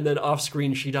punch her, and then off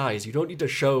screen she dies. You don't need to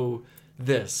show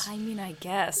this." I mean, I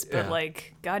guess, but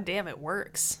like, goddamn, it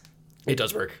works. It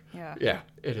does work. Yeah. Yeah,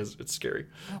 it is. It's scary.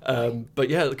 But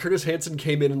yeah, Curtis Hanson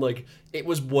came in and like it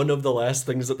was one of the last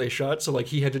things that they shot. So like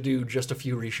he had to do just a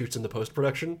few reshoots in the post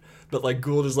production. But like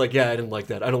Gould is like, yeah, I didn't like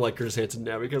that. I don't like Curtis Hanson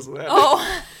now because of that.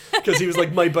 Oh. Because he was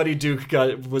like, my buddy Duke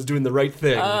was doing the right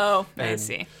thing. Oh, I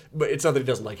see. But it's not that he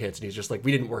doesn't like Hanson. He's just like,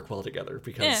 we didn't work well together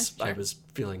because Yeah, sure. I was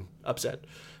feeling upset.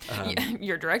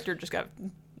 Your director just got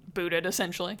booted,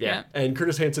 essentially. Yeah. And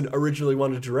Curtis Hanson originally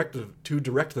wanted to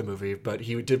direct the movie, but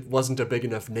he wasn't a big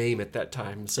enough name at that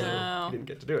time, so he didn't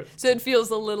get to do it. So it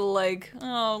feels a little like,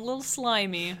 a little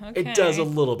slimy. Okay. It does a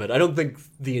little bit. I don't think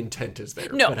the intent is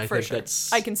there. No, but I for think sure.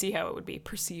 That's... I can see how it would be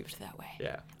perceived that way.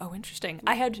 Yeah. Oh, interesting.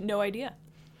 I had no idea.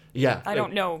 Yeah. I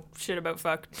don't know shit about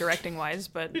fuck directing-wise,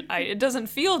 but it doesn't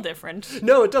feel different.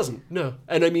 No, it doesn't. No.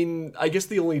 And I mean, I guess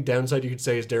the only downside you could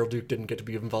say is Daryl Duke didn't get to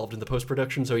be involved in the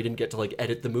post-production, so he didn't get to, like,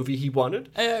 edit the movie he wanted.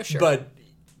 Sure. But,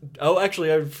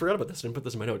 actually, I forgot about this. I didn't put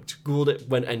this in my notes. Gould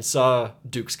went and saw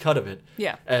Duke's cut of it.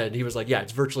 Yeah. And he was like, yeah,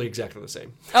 it's virtually exactly the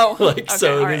same. Oh, like, okay,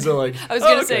 so all right. he's like, I was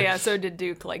going to okay. say, yeah, so did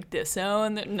Duke, like,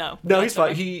 disown? No. No, he's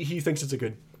fine. He thinks it's a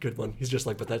good one. He's just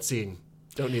like, but that scene,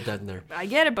 don't need that in there. I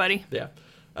get it, buddy. Yeah.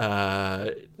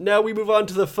 Now we move on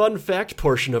to the fun fact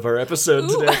portion of our episode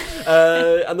Ooh.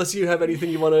 today. Unless you have anything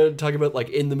you want to talk about, like,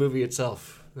 in the movie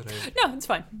itself. No, it's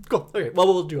fine. Cool. Okay. Well,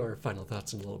 we'll do our final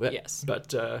thoughts in a little bit. Yes.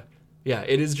 But, yeah,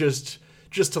 it is just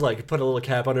to, like, put a little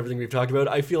cap on everything we've talked about.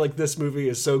 I feel like this movie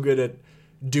is so good at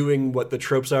doing what the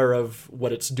tropes are of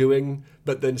what it's doing,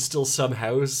 but then still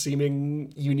somehow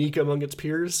seeming unique among its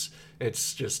peers.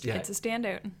 It's just, yeah. It's a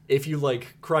standout. If you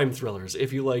like crime thrillers,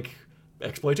 if you like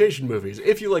exploitation movies,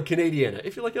 if you like Canadiana,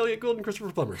 if you like Elliot Gould and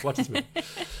Christopher Plummer, watch this movie.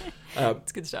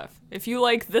 It's good stuff. If you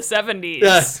like the 70s,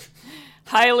 Yeah.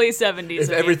 highly 70s.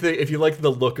 If you like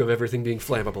the look of everything being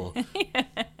flammable,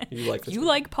 you like this. You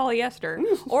like polyester,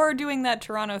 or doing that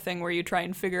Toronto thing where you try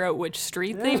and figure out which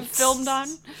street they've filmed on,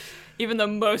 even though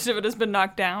most of it has been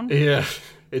knocked down. Yeah,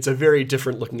 it's a very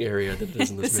different looking area than it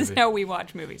is in this This movie. is how we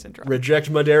watch movies in Toronto. Reject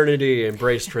modernity,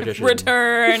 embrace tradition.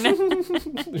 Return.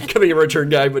 Becoming a return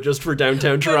guy, but just for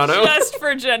downtown Toronto. Just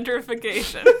for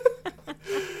gentrification.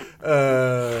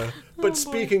 But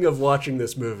speaking of watching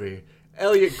this movie,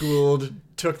 Elliot Gould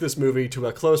took this movie to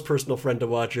a close personal friend to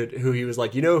watch it, who he was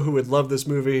like, you know who would love this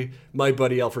movie? My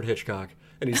buddy Alfred Hitchcock.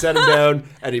 And he sat him down,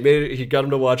 and he got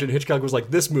him to watch it. Hitchcock was like,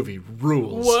 this movie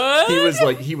rules. What?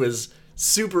 He was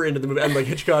super into the movie. And like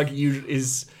Hitchcock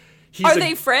he's Are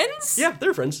they friends? Yeah,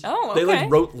 they're friends. Oh, They okay.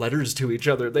 like wrote letters to each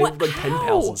other. They What? have like pen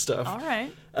pals and stuff. All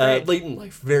right. Great. Late in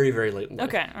life, very, very late in life.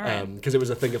 Okay, all right. Because it was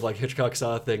a thing of like Hitchcock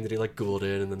saw a thing that he like Gould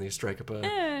in, and then they strike up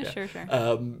a. Sure.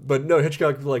 But no,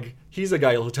 Hitchcock, like, he's a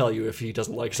guy who'll tell you if he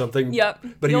doesn't like something. Yep,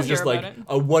 But you'll he's just hear like about it.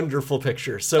 a wonderful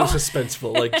picture, so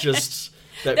suspenseful, like just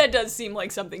That does seem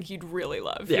like something he'd really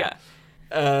love. Yeah.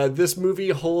 Yeah. This movie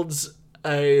holds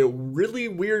a really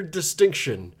weird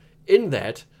distinction in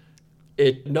that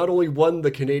it not only won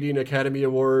the Canadian Academy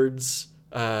Awards.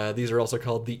 These are also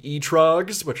called the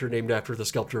Etrogs, which are named after the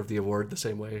sculptor of the award, the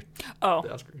same way. Oh.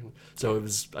 The Oscar. So it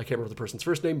was, I can't remember the person's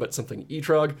first name, but something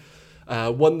Etrog.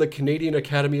 Won the Canadian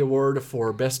Academy Award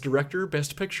for Best Director,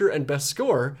 Best Picture, and Best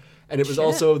Score. And it was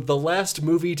also the last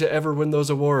movie to ever win those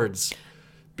awards.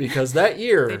 Because that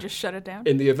year, They just shut it down.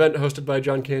 in the event hosted by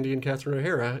John Candy and Catherine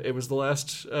O'Hara, it was the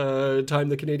last time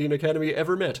the Canadian Academy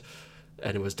ever met.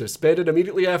 And it was disbanded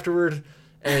immediately afterward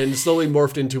and slowly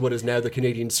morphed into what is now the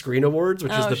Canadian Screen Awards,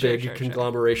 which is the big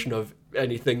conglomeration of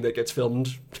anything that gets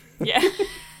filmed. Yeah.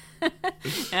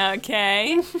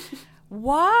 Okay.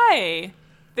 Why?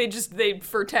 They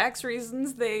for tax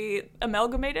reasons they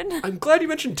amalgamated. I'm glad you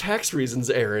mentioned tax reasons,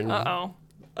 Aaron. Uh-oh.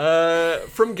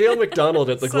 From Gail McDonald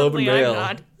at the Globe and Suddenly I'm Mail.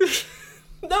 not.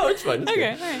 No, it's fine. It's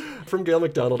Okay, good. all right. From Gail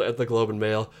McDonald at the Globe and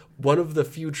Mail, one of the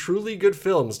few truly good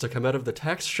films to come out of the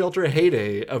tax shelter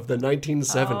heyday of the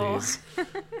 1970s.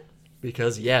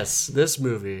 Because yes, this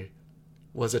movie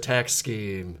was a tax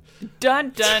scheme.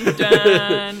 Dun dun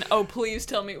dun. Oh, please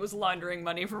tell me it was laundering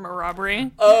money from a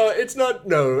robbery. It's not.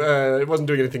 No, it wasn't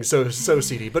doing anything so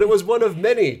seedy. But it was one of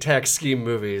many tax scheme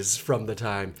movies from the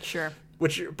time. Sure.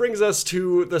 Which brings us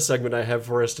to the segment I have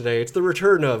for us today. It's the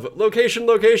return of Location,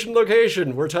 Location,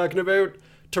 Location. We're talking about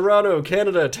Toronto,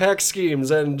 Canada, tax schemes,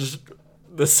 and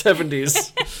the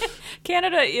 70s.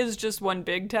 Canada is just one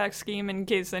big tax scheme, in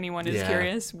case anyone is Yeah.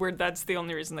 curious, where that's the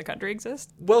only reason the country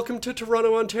exists. Welcome to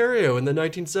Toronto, Ontario in the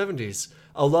 1970s.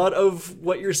 A lot of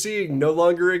what you're seeing no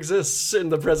longer exists in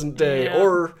the present day, Yeah.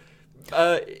 or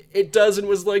it does and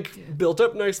was like built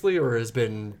up nicely, or has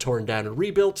been torn down and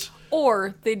rebuilt.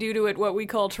 Or they do to it what we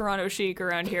call Toronto chic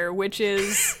around here, which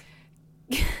is,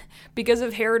 because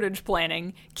of heritage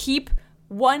planning, keep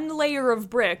one layer of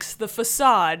bricks, the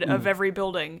facade of every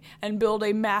building, and build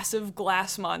a massive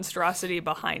glass monstrosity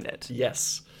behind it.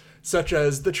 Yes. Such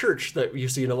as the church that you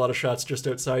see in a lot of shots just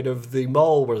outside of the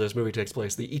mall where this movie takes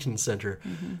place, the Eaton Center.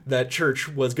 Mm-hmm. That church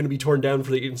was going to be torn down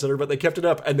for the Eaton Center, but they kept it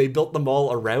up and they built the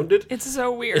mall around it. It's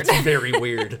so weird. It's very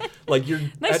weird. Like you're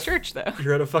Nice church, though.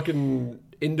 You're at a fucking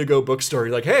Indigo bookstore.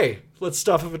 You're like, hey, let's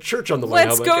stop at a church on the way.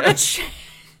 Let's home, go I to guess.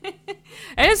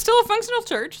 And it's still a functional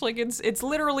church. Like, it's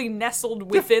literally nestled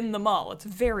within the mall. It's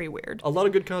very weird. A lot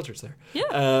of good concerts there.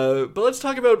 Yeah. But let's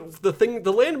talk about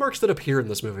the landmarks that appear in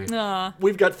this movie.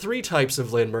 We've got three types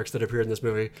of landmarks that appear in this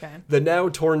movie. Okay. The now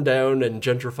torn down and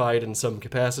gentrified in some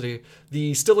capacity.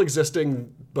 The still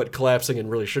existing but collapsing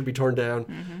and really should be torn down.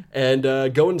 Mm-hmm.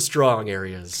 And going strong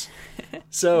areas.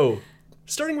 So,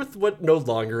 starting with what no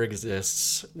longer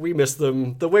exists, we miss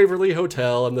them. The Waverly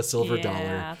Hotel and the Silver Dollar.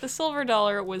 Yeah, the Silver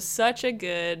Dollar was such a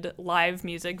good live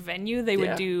music venue. They would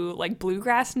Yeah. do like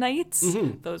bluegrass nights.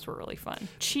 Those were really fun.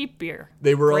 Cheap beer.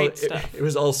 They were great all, stuff. it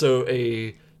was also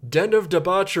a den of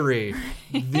debauchery.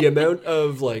 The amount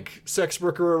of like sex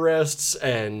worker arrests,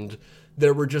 and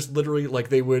there were just literally like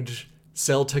they would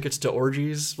sell tickets to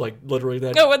orgies, like literally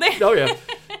that. Oh, would they? Oh yeah.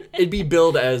 It'd be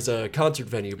billed as a concert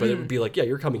venue, but it would be like, yeah,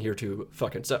 you're coming here to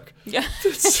fucking suck. Yeah,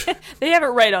 they have it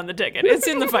right on the ticket. It's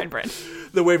in the fine print.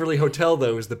 The Waverly Hotel,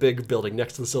 though, is the big building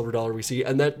next to the Silver Dollar we see,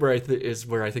 and that is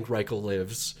where I think Reichel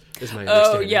lives, is my Oh,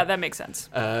 understanding. yeah, that makes sense.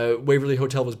 Waverly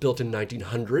Hotel was built in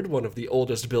 1900, one of the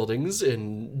oldest buildings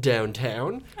in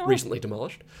downtown, recently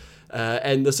demolished.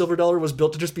 And the Silver Dollar was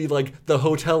built to just be like the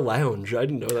hotel lounge. I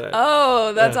didn't know that.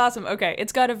 Oh, that's awesome. Okay.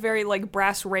 It's got a very like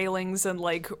brass railings and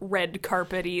like red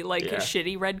carpety, like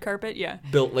shitty red carpet. Yeah.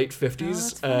 Built late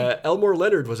 50s. Elmore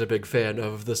Leonard was a big fan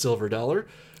of the Silver Dollar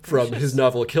from his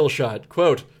novel Kill Shot.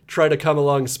 Quote, try to come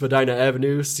along Spadina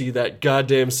Avenue, see that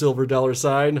goddamn Silver Dollar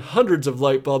sign, hundreds of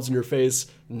light bulbs in your face,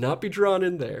 not be drawn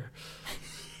in there.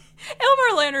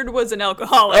 Elmore Leonard was an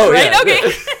alcoholic, Oh, right? yeah.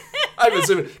 Okay. I'm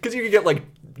assuming, because you could get like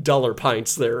dollar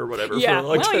pints there or whatever. Yeah, for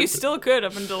like well, 10 you still could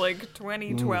up until like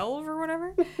 2012 or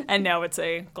whatever. And now it's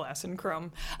a glass and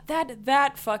chrome.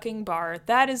 That fucking bar,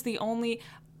 that is the only...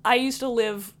 I used to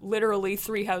live literally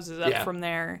 3 houses up from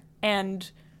there, and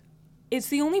it's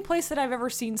the only place that I've ever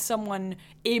seen someone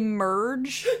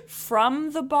emerge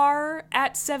from the bar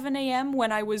at 7 a.m.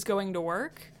 when I was going to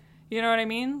work. You know what I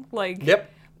mean? Like,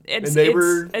 Yep. It's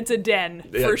a den,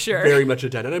 Yeah, for sure. Very much a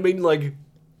den. And I mean, like,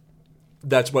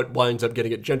 that's what winds up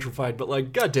getting it gentrified, but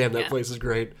like, goddamn, that place is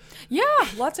great. Yeah,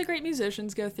 lots of great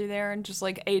musicians go through there, and just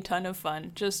like a ton of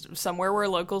fun. Just somewhere where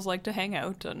locals like to hang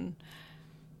out, and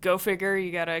go figure,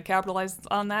 you gotta capitalize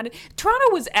on that.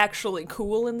 Toronto was actually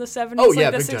cool in the 70s, Oh, yeah,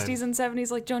 like the big 60s time. and 70s.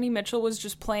 Like Joni Mitchell was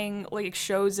just playing like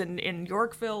shows in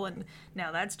Yorkville, and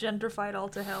now that's gentrified all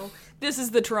to hell. This is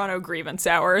the Toronto grievance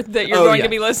hour that you're going to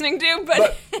be listening to,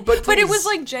 but but it was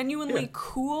like genuinely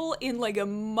cool in like a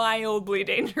mildly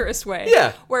dangerous way.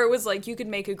 Yeah. Where it was like you could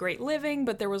make a great living,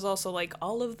 but there was also like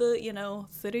all of the, you know,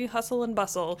 city hustle and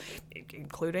bustle,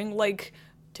 including like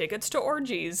tickets to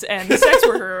orgies and sex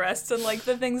worker arrests and like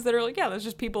the things that are like, yeah, that's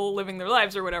just people living their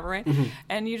lives or whatever, right? Mm-hmm.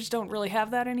 And you just don't really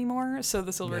have that anymore. So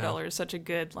the Silver Dollar is such a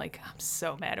good, like, I'm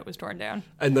so mad it was torn down.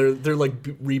 And they're like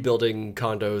rebuilding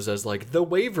condos as like the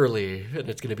Waverly, and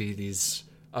it's going to be these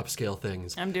upscale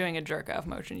things. I'm doing a jerk off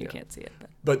motion. You can't see it, but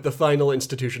But the final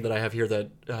institution that I have here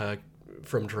that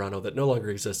from Toronto that no longer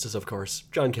exists is, of course,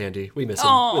 John Candy. We miss him.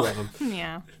 We love him.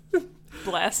 Yeah.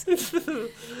 Bless.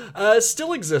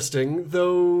 Still existing,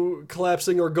 though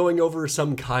collapsing or going over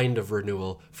some kind of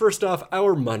renewal. First off,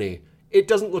 Our Money. It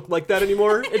doesn't look like that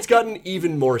anymore. It's gotten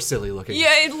even more silly looking.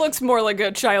 Yeah, it looks more like a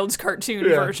child's cartoon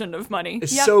version of Money.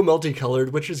 It's so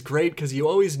multicolored, which is great because you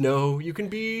always know you can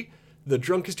be the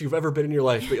drunkest you've ever been in your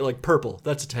life, but you're like, purple,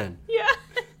 that's a 10. Yeah.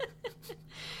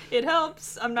 It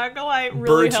helps. I'm not gonna lie, it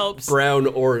really Burnt helps. brown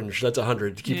orange, that's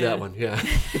 100. Keep Yeah. that one, yeah.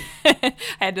 I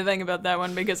had to think about that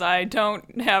one because I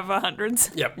don't have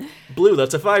 100s. Yep. Blue,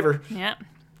 that's a 5-er. Yeah.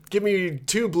 Give me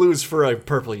 2 blues for a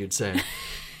purple, you'd say.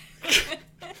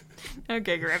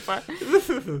 Okay, Grandpa.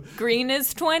 Green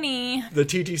is 20. The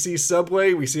TTC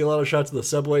subway, we see a lot of shots of the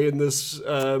subway in this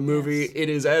movie. Yes. It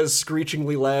is as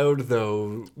screechingly loud,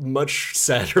 though much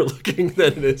sadder looking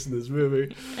than it is in this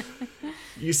movie.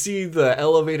 You see the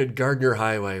elevated Gardner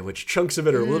Highway, which chunks of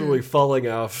it are literally falling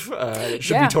off. It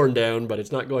should be torn down, but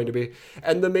it's not going to be.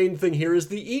 And the main thing here is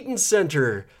the Eaton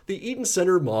Center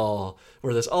Mall,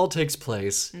 where this all takes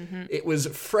place. It was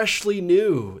freshly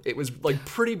new. It was like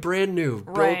pretty brand new.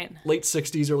 Built Right. late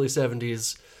 60s, early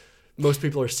 70s. Most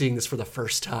people are seeing this for the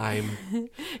first time.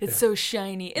 It's so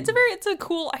shiny. It's a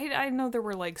cool, I know there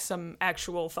were like some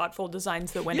actual thoughtful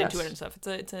designs that went into it and stuff.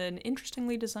 It's an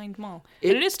interestingly designed mall.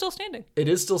 And it is still standing. It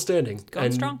is still standing. Going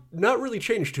and strong. Not really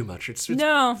changed too much. It's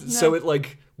No. So it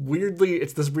like weirdly,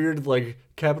 it's this weird like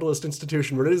capitalist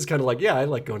institution where it is kind of like, yeah, I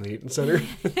like going to the Eaton Center.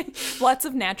 Lots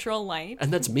of natural light.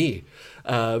 And that's me.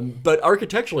 But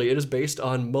architecturally, it is based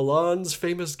on Milan's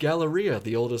famous Galleria,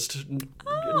 the oldest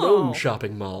known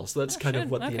shopping mall. So that's kind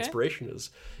of what the inspiration is.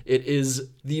 It is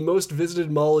the most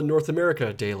visited mall in North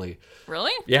America daily.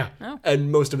 Really? Yeah. Oh.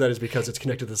 And most of that is because it's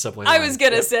connected to the subway I line. was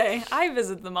gonna say, I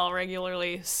visit the mall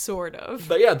regularly, sort of.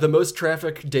 But yeah, the most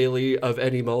traffic daily of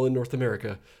any mall in North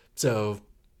America. So,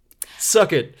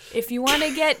 suck it. If you want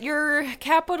to get your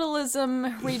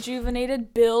capitalism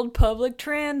rejuvenated, build public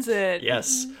transit.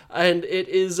 Yes. And it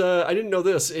is, I didn't know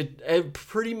this,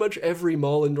 pretty much every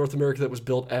mall in North America that was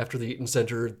built after the Eaton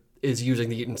Center is using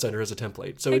the Eaton Center as a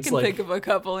template. So I it's can like, think of a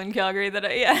couple in Calgary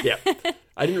that yeah.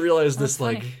 I didn't realize this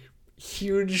like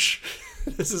huge,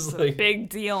 this is like, big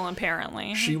deal,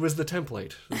 apparently. she was the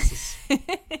template. This is,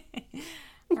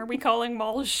 Are we calling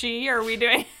malls she? Are we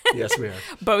doing yes, we are.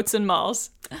 boats and malls?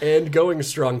 And going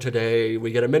strong today,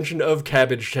 we get a mention of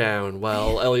Cabbage Town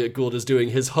while Elliot Gould is doing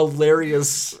his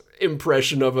hilarious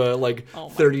impression of a like Oh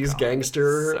my 30s God,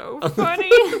 gangster. So funny.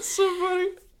 It's so funny.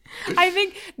 I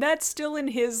think that's still in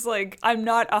his, like, I'm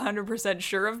not 100%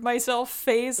 sure of myself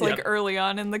phase, like, Yep. early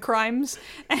on in the crimes.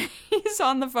 And he's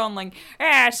on the phone, like,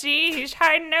 see, he's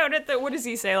hiding out at the, what does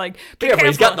he say? Like, be Careful,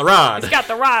 he's got the rod. He's got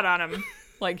the rod on him.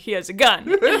 Like, he has a gun.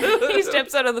 He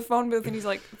steps out of the phone booth and he's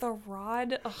like, the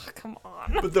rod? Oh, come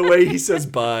on. But the way he says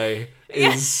bye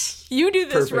is You do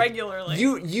this perfect. regularly.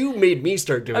 You made me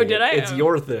start doing it. did I? It's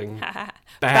your thing. Bye.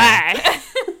 Bye.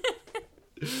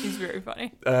 He's very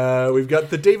funny. We've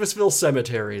got the Davisville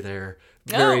Cemetery there.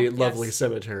 Very lovely yes.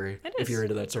 cemetery, It if is. you're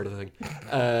into that sort of thing.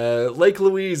 Lake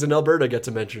Louise in Alberta gets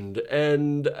mentioned.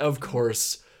 And, of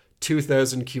course,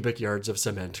 2,000 cubic yards of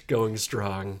cement going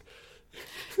strong.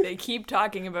 They keep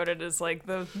talking about it as like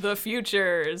the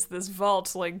future is this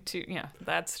vault, like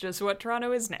that's just what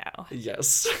Toronto is now.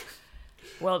 Yes.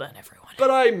 Well done, everyone.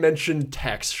 But I mentioned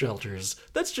tax shelters.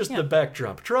 That's just the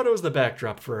backdrop. Toronto is the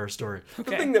backdrop for our story. The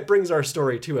Okay. thing that brings our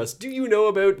story to us. Do you know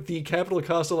about the capital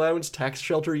cost allowance tax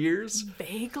shelter years?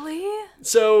 Vaguely?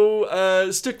 So,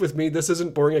 stick with me. This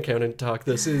isn't boring accountant talk.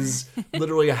 This is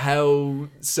literally how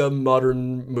some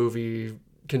modern movie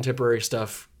contemporary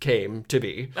stuff came to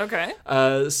be. Okay.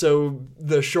 So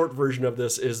the short version of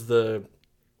this is the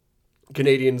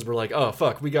Canadians were like, oh,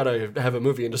 fuck, we gotta have a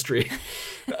movie industry.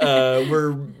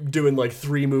 We're doing like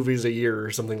 3 movies a year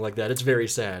or something like that. It's very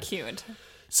sad. Cute.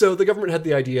 So the government had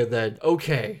the idea that,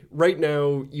 okay, right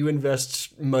now you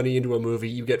invest money into a movie,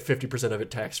 you get 50% of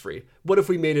it tax-free. What if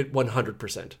we made it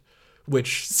 100%?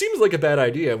 Which seems like a bad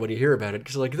idea when you hear about it,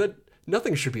 because like that,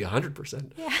 nothing should be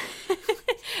 100%. Yeah.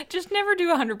 Just never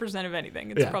do 100% of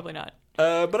anything. It's probably not.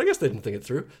 But I guess they didn't think it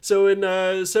through. So in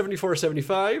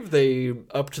 74-75, they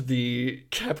upped the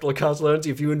capital cost allowance.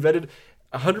 If you invested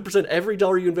 100%, every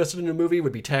dollar you invested in a movie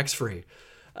would be tax-free.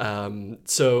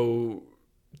 So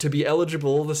to be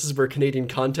eligible, this is where Canadian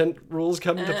content rules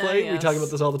come into play. Yes. We talk about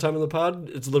this all the time on the pod.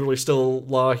 It's literally still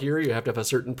law here. You have to have a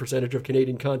certain percentage of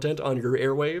Canadian content on your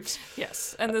airwaves.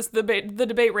 Yes, and the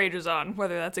debate rages on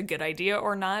whether that's a good idea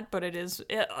or not, but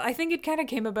I think it kind of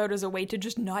came about as a way to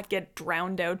just not get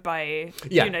drowned out by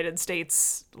Yeah. United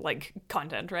States, like,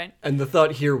 content, right? And the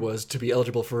thought here was to be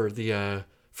eligible for the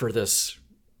for this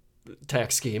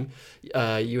tax scheme,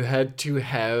 you had to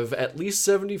have at least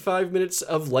 75 minutes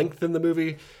of length in the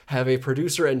movie, have a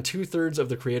producer and 2/3 of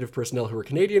the creative personnel who are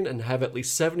Canadian, and have at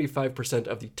least 75%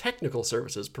 of the technical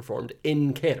services performed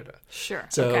in Canada. Sure,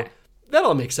 So okay. that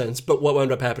all makes sense, but what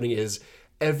wound up happening is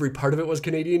every part of it was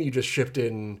Canadian. You just shipped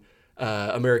in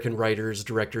American writers,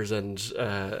 directors, and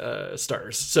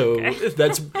stars. So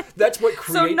that's what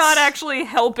creates... So not actually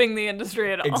helping the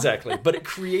industry at all. Exactly, but it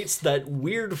creates that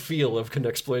weird feel of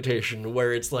Connexploitation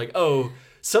where it's like, oh,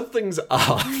 something's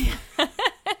off.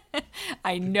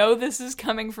 I know this is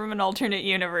coming from an alternate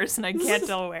universe, and I can't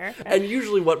tell where. And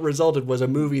usually what resulted was a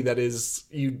movie that is,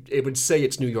 it would say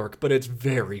it's New York, but it's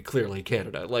very clearly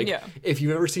Canada. Like, Yeah. if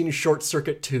you've ever seen Short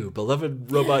Circuit 2,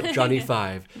 Beloved Robot Johnny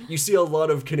 5, you see a lot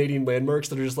of Canadian landmarks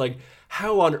that are just like,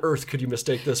 how on earth could you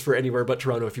mistake this for anywhere but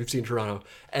Toronto if you've seen Toronto?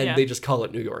 And Yeah. they just call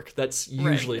it New York. That's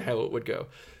usually how it would go.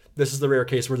 This is the rare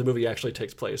case where the movie actually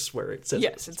takes place where it says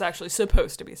Yes, it's actually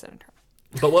supposed to be set in Toronto.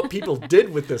 But what people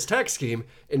did with this tax scheme,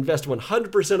 invest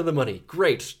 100% of the money.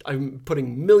 Great. I'm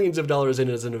putting millions of dollars in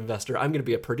as an investor. I'm going to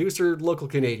be a producer, local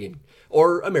Canadian.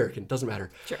 Or American, doesn't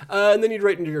matter. Sure. And then you'd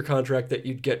write into your contract that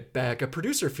you'd get back a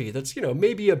producer fee that's,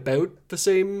 maybe about the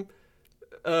same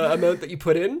amount that you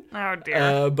put in. Oh,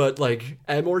 dear. But, like,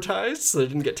 amortized, so they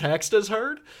didn't get taxed as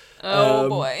hard. Oh,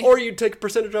 boy. Or you'd take a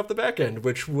percentage off the back end,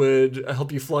 which would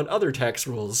help you flaunt other tax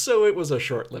rules. So it was a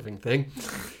short-living thing.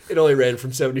 It only ran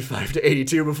from 75 to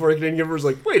 82 before the Canadian government was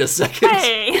like, wait a second.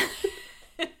 Hey!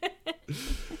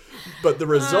 But the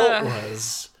result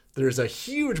was there's a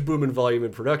huge boom in volume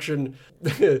in production.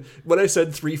 When I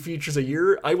said 3 features a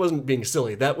year, I wasn't being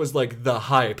silly. That was like the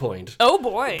high point Oh,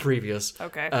 boy. previous.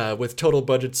 Okay. With total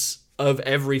budgets of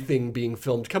everything being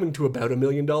filmed coming to about $1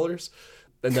 million.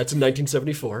 And that's in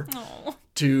 1974. Oh.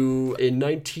 In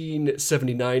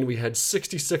 1979, we had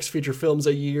 66 feature films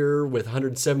a year with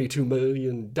 $172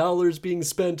 million being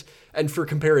spent. And for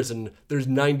comparison, there's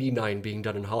 99 being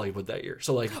done in Hollywood that year.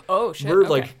 So, like, Oh, shit, we're, okay.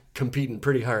 like, competing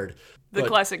pretty hard. The But,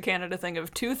 classic Canada thing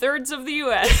of 2/3 of the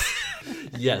U.S.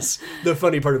 yes. The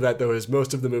funny part of that, though, is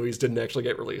most of the movies didn't actually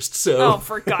get released. So Oh,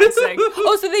 for God's sake.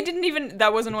 Oh, so they didn't even...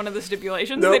 That wasn't one of the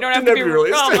stipulations? Nope, They don't have didn't to have be... to be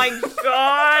released. Oh, my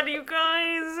God, you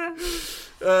guys.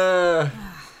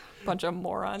 Bunch of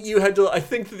morons. you had to, I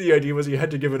think that the idea was you had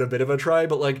to give it a bit of a try,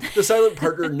 but like The Silent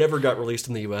Partner never got released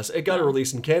in the US. It got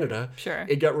released in Canada. Sure.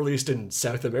 It got released in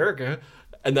South America,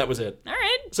 and that was it. All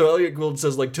right. So Elliot Gould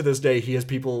says, like, to this day, he has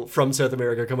people from South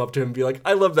America come up to him and be like,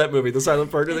 I love that movie, The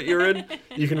Silent Partner that you're in.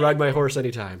 You can ride my horse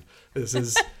anytime. This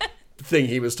is the thing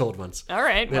he was told once. All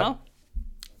right, well...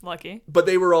 Lucky. But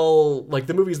they were all, like,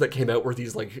 the movies that came out were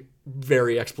these, like,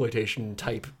 very exploitation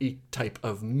type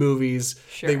of movies.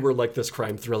 Sure. They were like this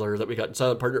crime thriller that we got in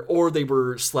Silent Partner, or they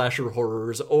were slasher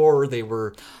horrors, or they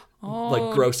were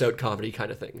like gross out comedy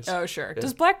kind of things. Oh, sure.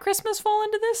 Does Black Christmas fall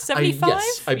into this? 75?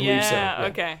 Yes, I believe so. Yeah,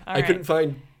 okay. All I right. couldn't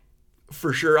find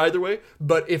for sure either way,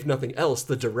 but if nothing else,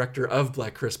 the director of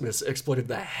Black Christmas exploited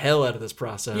the hell out of this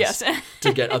process Yes.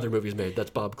 to get other movies made. That's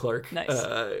Bob Clark, Nice.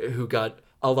 Who got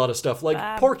a lot of stuff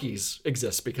like Porky's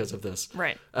exists because of this.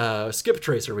 Right. Skip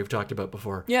Tracer we've talked about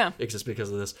before. Yeah. Exists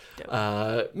because of this.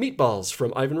 Meatballs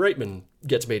from Ivan Reitman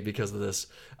gets made because of this.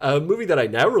 A movie that I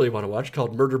now really want to watch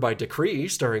called Murder by Decree,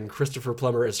 starring Christopher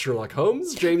Plummer as Sherlock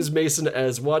Holmes, James Mason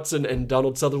as Watson, and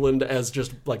Donald Sutherland as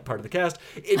just like part of the cast.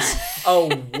 It's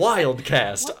a wild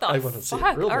cast. What the I want to see it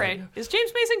fuck? real All bad. right. Is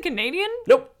James Mason Canadian?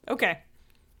 Nope. Okay.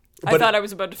 I But- thought I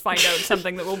was about to find out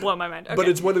something that will blow my mind. Okay. But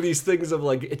it's one of these things of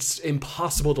like, it's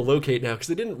impossible to locate now because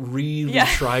they didn't really Yeah.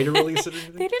 try to release it or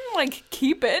anything. They didn't, like,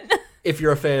 keep it. If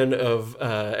you're a fan of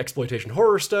exploitation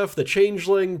horror stuff, The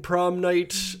Changeling, Prom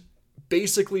Night,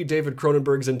 basically David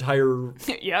Cronenberg's entire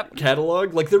Yep.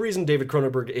 catalog. Like, the reason David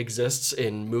Cronenberg exists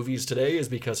in movies today is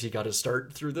because he got his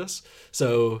start through this.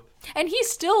 So, And he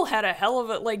still had a hell of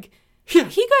a, like, Yeah.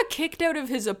 he got kicked out of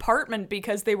his apartment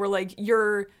because they were like,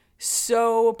 you're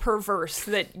so perverse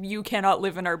that you cannot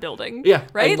live in our building. Yeah,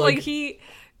 Right? and, Like, like- he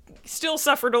still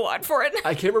suffered a lot for it.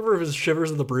 I can't remember if it was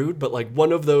Shivers of the Brood, but, like,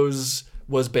 one of those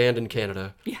was banned in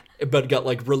Canada. Yeah. But got,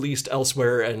 like, released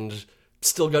elsewhere and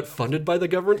still got funded by the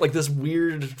government. Like, this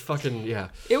weird fucking, yeah.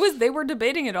 They were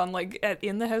debating it on, like,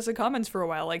 in the House of Commons for a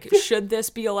while. Like, should this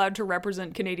be allowed to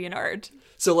represent Canadian art?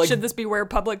 So, like, Should this be where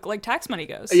public, like, tax money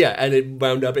goes? yeah, and it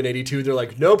wound up in 82. They're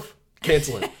like, nope,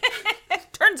 cancel it.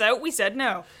 Turns out we said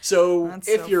no. So That's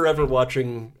if so you're ever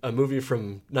watching a movie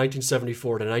from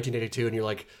 1974 to 1982 and you're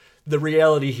like, the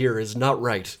reality here is not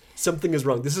right. Something is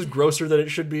wrong. This is grosser than it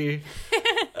should be.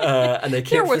 And they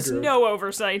There can't was figure out. no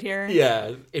oversight here.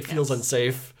 Yeah, it feels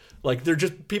unsafe. Like,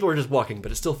 people are just walking,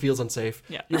 but it still feels unsafe.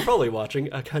 Yeah. You're probably watching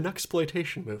a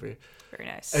Canucksploitation movie. Very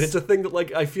nice. And it's a thing that,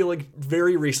 like, I feel like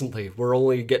very recently we're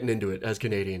only getting into it as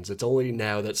Canadians. It's only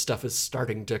now that stuff is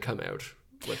starting to come out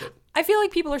with it. I feel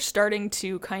like people are starting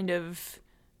to kind of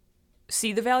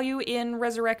see the value in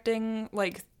resurrecting,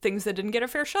 like, things that didn't get a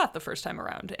fair shot the first time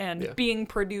around and Yeah. being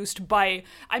produced by,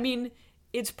 I mean,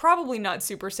 it's probably not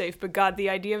super safe, but God, the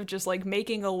idea of just, like,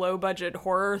 making a low-budget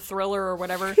horror thriller or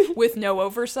whatever with no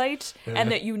oversight and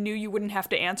that you knew you wouldn't have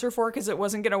to answer for because it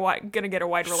wasn't gonna get a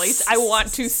wide release. I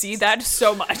want to see that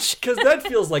so much. Because that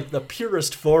feels like the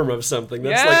purest form of something.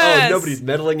 That's like, Yes. oh, nobody's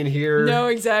meddling in here. No,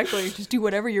 exactly. Just do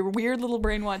whatever your weird little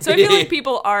brain wants. So I feel like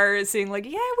people are seeing, like,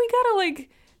 yeah, we gotta, like,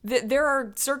 there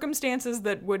are circumstances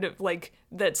that would have, like,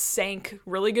 that sank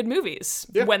really good movies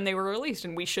Yeah. when they were released,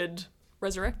 and we should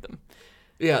resurrect them.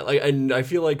 Yeah, like, and I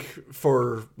feel like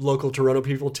for local Toronto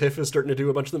people, TIFF is starting to do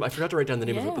a bunch of them. I forgot to write down the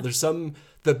name of it, Yeah. but there's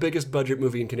the biggest budget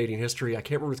movie in Canadian history. I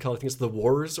can't remember what it's called. I think it's The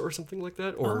Wars or something like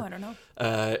that. Or, I don't know.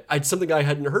 It's something I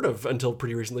hadn't heard of until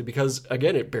pretty recently because,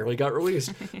 again, it barely got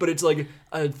released. But it's like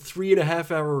a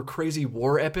 3.5-hour crazy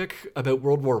war epic about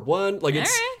World War I. Like, Alright.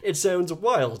 it sounds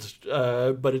wild,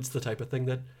 but it's the type of thing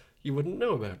that you wouldn't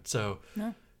know about. So,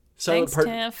 Thanks,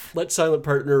 Tiff. let Silent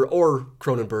Partner or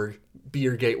Cronenberg be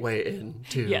your gateway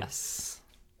into Yes.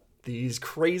 these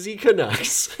crazy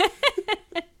Canucks.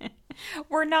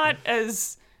 We're not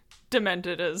as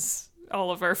demented as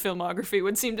all of our filmography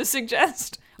would seem to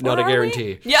suggest. Not Or a are we?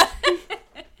 guarantee. Yeah.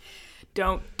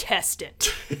 Don't test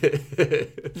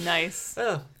it. Nice.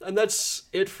 Yeah, and that's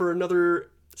it for another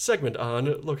segment on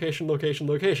Location, Location,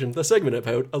 Location. The segment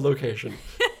about a location.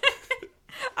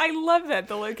 I love that.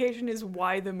 The location is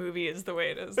why the movie is the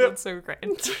way it is. That's so great.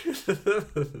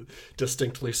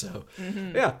 Distinctly so.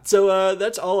 Mm-hmm. Yeah, so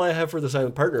that's all I have for The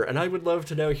Silent Partner, and I would love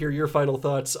to now hear your final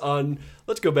thoughts on,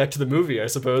 let's go back to the movie, I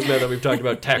suppose, now that we've talked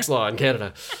about tax law in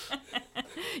Canada.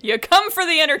 You come for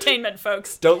the entertainment,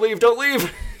 folks. Don't leave, don't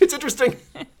leave! It's interesting!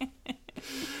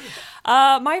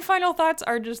 My final thoughts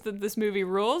are just that this movie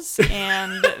rules,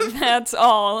 and that's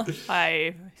all.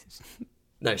 I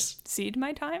Nice. cede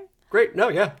my time. Great, no,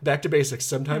 yeah, back to basics.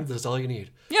 Sometimes that's all you need.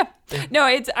 Yeah. No,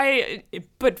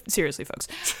 but seriously, folks,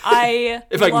 I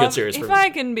If I can get serious for if a minute. I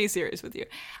can be serious with you,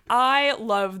 I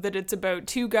love that it's about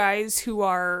two guys who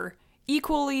are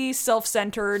equally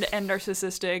self-centered and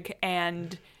narcissistic,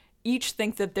 and each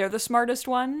think that they're the smartest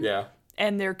one. Yeah.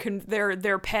 And their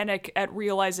panic at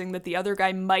realizing that the other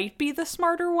guy might be the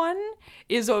smarter one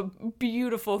is a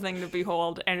beautiful thing to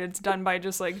behold, and it's done by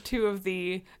just like two of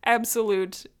the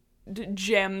absolute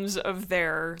gems of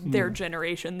their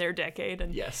generation, their decade,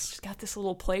 and Yes. just got this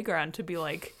little playground to be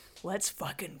like, let's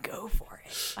fucking go for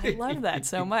it. I love that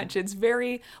so much. It's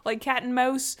very like cat and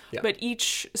mouse, but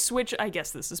each switch, I guess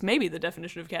this is maybe the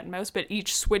definition of cat and mouse, but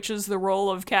each switches the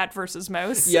role of cat versus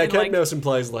mouse. Yeah, and, cat like, and mouse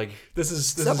implies like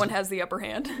someone has the upper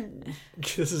hand.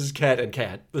 this is cat and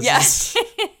cat. This Yes,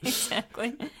 is,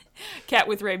 exactly. Cat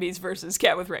with rabies versus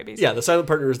cat with rabies. yeah, The Silent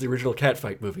Partner is the original cat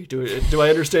fight movie. Do I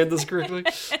understand this correctly?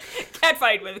 Cat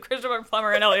fight with Christopher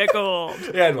Plummer and Elliot Gould.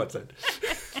 Yeah, and what's that?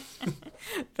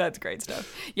 That's great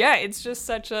stuff. Yeah, it's just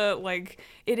such a, like,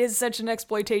 it is such an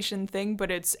exploitation thing,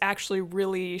 but it's actually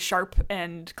really sharp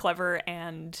and clever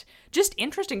and just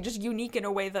interesting, just unique in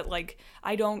a way that, like,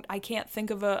 I can't think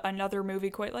of another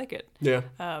movie quite like it. Yeah.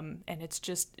 And it's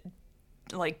just,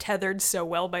 like, tethered so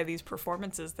well by these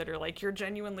performances that are, like, you're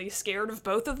genuinely scared of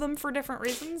both of them for different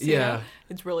reasons. you Yeah. know?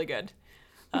 It's really good.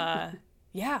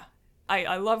 Yeah.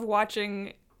 I love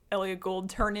watching Elliot Gould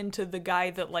turn into the guy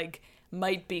that, like,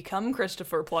 might become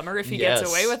Christopher Plummer if he gets Yes,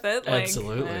 away with it. Like,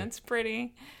 absolutely. It's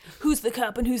pretty. Who's the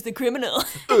cop and who's the criminal?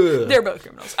 They're both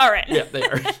criminals. All right. Yeah, they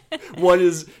are. One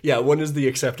is the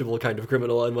acceptable kind of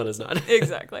criminal, and one is not.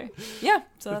 Exactly. Yeah.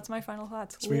 So that's my final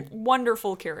thoughts. Sweet.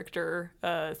 Wonderful character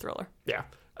thriller. Yeah.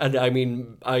 And I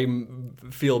mean, I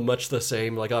feel much the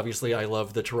same. Like, obviously, I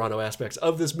love the Toronto aspects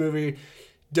of this movie.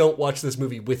 Don't watch this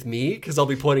movie with me, because I'll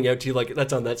be pointing out to you, like,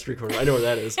 that's on that street corner. I know where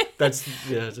that is. That's,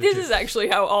 yeah. This is actually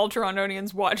how all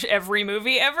Torontonians watch every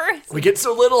movie ever. We get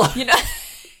so little. You know,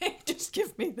 just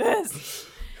give me this.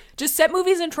 Just set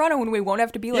movies in Toronto and we won't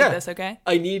have to be like this, okay?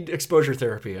 I need exposure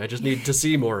therapy. I just need to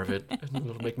see more of it. And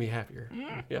it'll make me happier.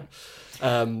 Yeah.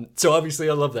 So obviously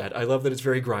I love that. I love that it's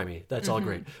very grimy. That's all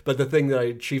great. But the thing that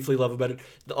I chiefly love about it,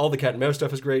 all the cat and mouse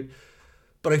stuff is great.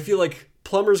 But I feel like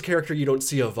Plummer's character you don't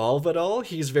see evolve at all.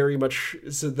 He's very much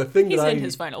the thing He's that in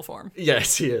his final form.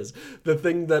 Yes, he is. The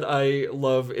thing that I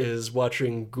love is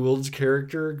watching Gould's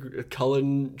character,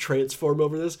 Cullen, transform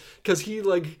over this, because he,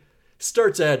 like,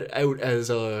 starts out as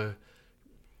a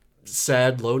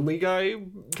sad, lonely guy,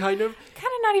 kind of.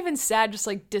 Kind of not even sad, just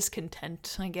like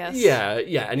discontent, I guess. Yeah,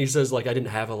 and he says, like, I didn't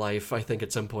have a life, I think,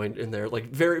 at some point in there. Like,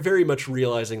 very, very much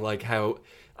realizing, like, how...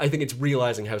 I think it's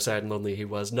realizing how sad and lonely he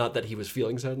was, not that he was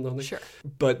feeling sad and lonely. Sure.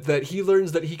 But that he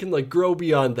learns that he can, like, grow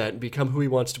beyond that and become who he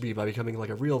wants to be by becoming, like,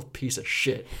 a real piece of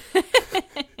shit.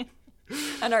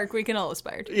 An arc we can all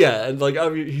aspire to. Yeah, and, like,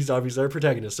 he's obviously our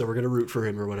protagonist, so we're gonna root for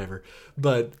him or whatever.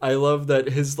 But I love that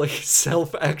his, like,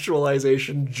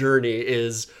 self-actualization journey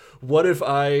is, what if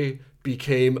I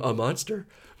became a monster?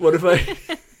 What if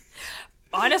I...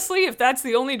 Honestly, if that's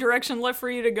the only direction left for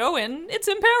you to go in, it's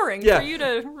empowering Yeah. for you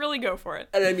to really go for it.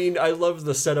 And I mean, I love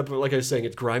the setup, like I was saying,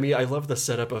 it's grimy. I love the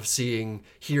setup of seeing,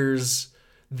 here's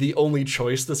the only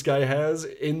choice this guy has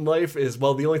in life is,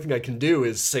 well, the only thing I can do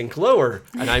is sink lower,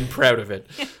 and I'm proud of it.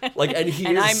 Like, and he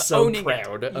And is I'm so owning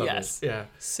proud it. of Yes. it. Yeah.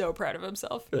 So proud of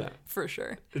himself. Yeah. For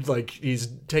sure. It's like, he's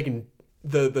taking,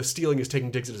 the stealing is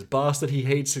taking digs at his boss that he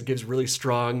hates. It gives really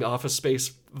strong Office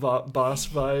Space boss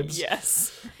vibes.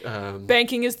 Yes.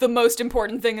 Banking is the most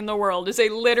important thing in the world is a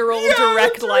literal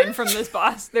direct line from this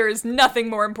boss. There is nothing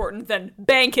more important than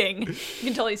banking. You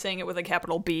can tell he's saying it with a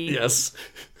capital B. Yes.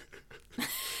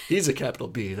 He's a capital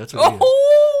B. That's what he is.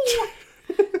 Oh!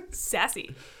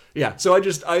 Sassy. Yeah, so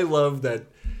I love that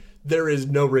there is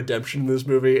no redemption in this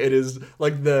movie. It is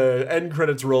like the end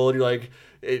credits roll and you're like,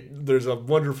 there's a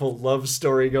wonderful love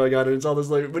story going on and it's all this,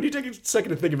 like, when you take a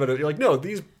second to think about it, you're like, no,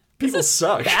 these people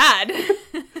suck. Bad.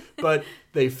 But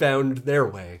they found their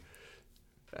way.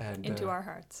 And, Into our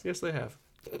hearts. Yes, they have.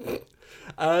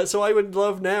 So I would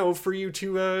love now for you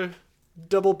to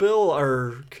double bill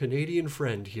our Canadian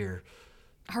friend here.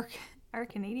 Our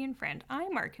Canadian friend.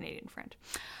 I'm our Canadian friend.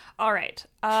 All right.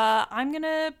 I'm going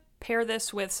to pair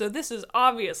this with, so this is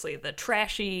obviously the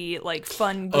trashy, like,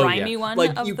 fun, grimy one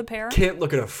like, of you the pair. Can't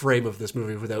look at a frame of this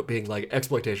movie without being like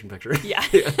exploitation picture. Yeah.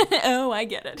 Oh, I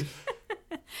get it.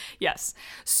 Yes.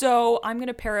 So I'm going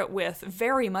to pair it with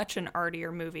very much an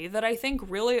artier movie that I think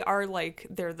really are like,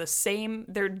 they're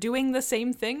doing the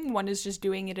same thing. One is just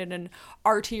doing it in an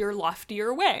artier,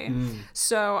 loftier way.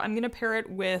 So I'm going to pair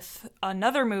it with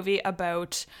another movie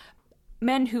about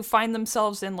men who find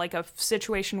themselves in like a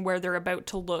situation where they're about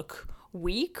to look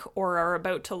weak or are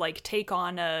about to like take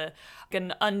on an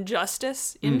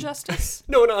injustice.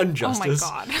 No, an injustice. Oh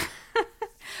my god.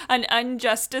 An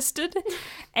unjustisted.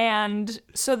 And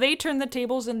so they turn the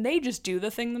tables and they just do the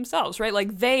thing themselves, right?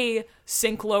 Like they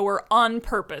sink lower on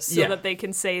purpose so that they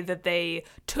can say that they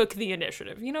took the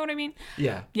initiative. You know what I mean?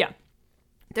 Yeah. Yeah.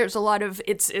 There's a lot of,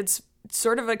 it's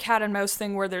sort of a cat and mouse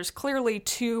thing where there's clearly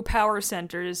two power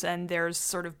centers and there's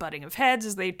sort of butting of heads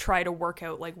as they try to work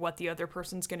out like what the other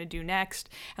person's going to do next,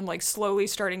 and like slowly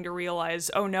starting to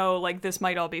realize, oh no, like this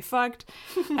might all be fucked.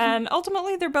 And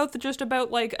ultimately they're both just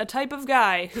about like a type of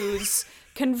guy who's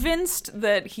convinced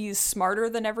that he's smarter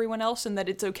than everyone else and that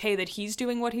it's okay that he's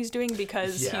doing what he's doing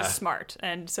because he's smart,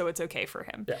 and so it's okay for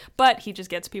him. But he just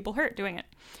gets people hurt doing it.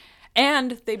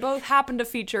 And they both happen to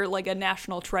feature like a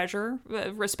national treasure,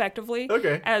 respectively,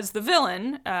 as the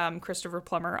villain. Christopher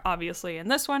Plummer, obviously, in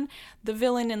this one. The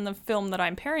villain in the film that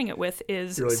I'm pairing it with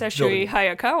is Sessue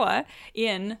Hayakawa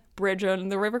in Bridge on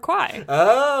the River Kwai.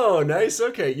 Oh, nice.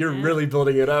 Okay, you're really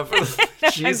building it up.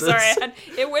 Jesus. I'm sorry,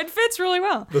 it fits really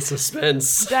well. The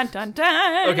suspense. Dun, dun,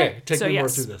 dun. Okay, take me more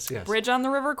through this. Yes. Bridge on the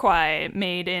River Kwai,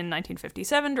 made in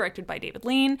 1957, directed by David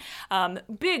Lean.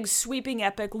 Big, sweeping,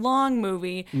 epic, long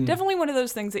movie. Definitely one of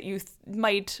those things that you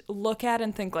might look at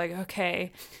and think like,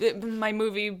 okay, my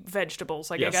movie, vegetables.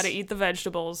 Like, I gotta eat the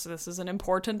vegetables. This is an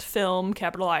important film,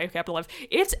 capital I, capital F.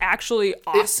 It's actually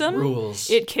awesome. It rules.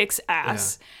 It kicks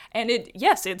ass. Yeah. And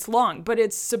it's long, but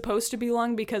it's supposed to be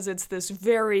long because it's this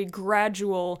very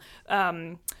gradual.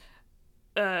 Alec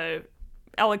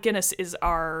Guinness is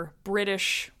our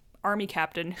British army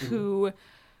captain who,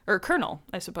 or colonel,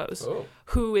 I suppose,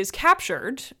 who is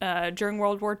captured during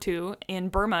World War II in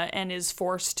Burma and is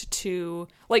forced to,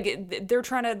 like,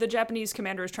 the Japanese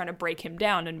commander is trying to break him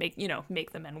down and make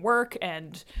the men work,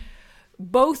 and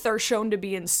both are shown to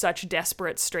be in such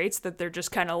desperate straits that they're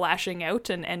just kind of lashing out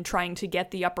and trying to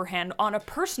get the upper hand on a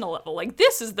personal level. Like,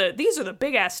 these are the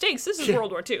big ass stakes. This is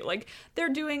World War II. Like, they're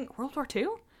doing World War II?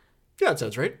 Yeah, that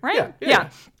sounds right. Right? Yeah.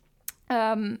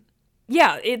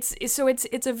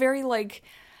 It's a very like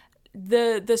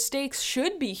the stakes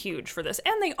should be huge for this,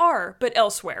 and they are, but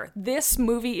elsewhere. This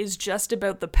movie is just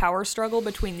about the power struggle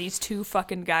between these two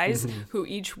fucking guys who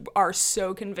each are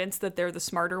so convinced that they're the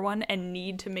smarter one and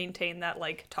need to maintain that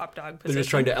like top dog position. They're just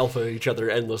trying to alpha each other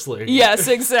endlessly. Yes,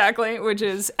 exactly, which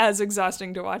is as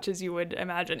exhausting to watch as you would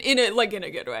imagine, in a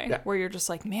good way, where you're just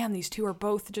like, man, these two are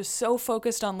both just so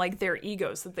focused on like their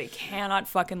egos that they cannot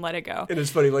fucking let it go. And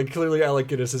it's funny, like clearly Alec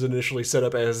Guinness is initially set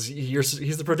up as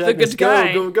he's the protagonist. The good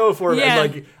guy. Go for it. Yeah.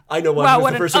 And like I know one wow, was what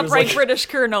the an person upright was like, British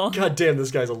colonel. God damn,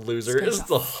 this guy's a loser. This guy's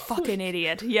a fucking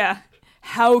idiot. Yeah.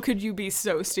 How could you be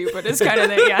so stupid? It's kind of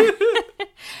the, yeah.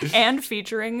 And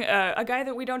featuring a guy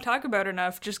that we don't talk about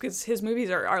enough just because his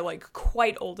movies are like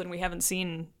quite old and we haven't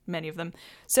seen many of them.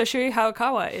 Sessue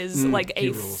Hayakawa is like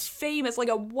a famous, like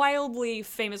a wildly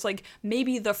famous, like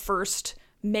maybe the first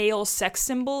male sex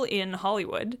symbol in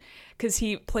Hollywood, because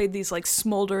he played these like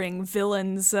smoldering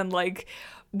villains and like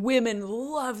women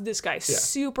love this guy.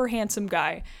 Super handsome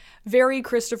guy. Very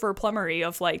Christopher Plummer-y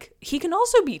of like, he can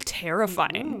also be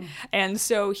terrifying. And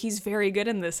so he's very good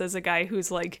in this as a guy who's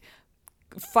like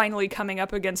finally coming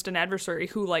up against an adversary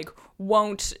who like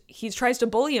he tries to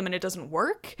bully him and it doesn't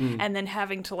work, and then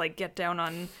having to like get down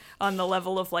on the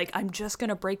level of like, I'm just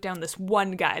gonna break down this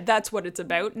one guy. That's what it's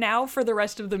about now for the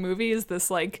rest of the movie, is this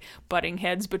like butting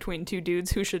heads between two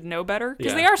dudes who should know better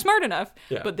because they are smart enough,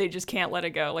 but they just can't let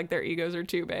it go. Like, their egos are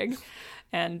too big.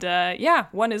 And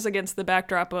one is against the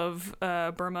backdrop of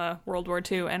Burma, World War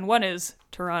II, and one is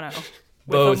Toronto.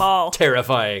 With both them all.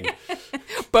 Terrifying.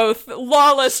 Both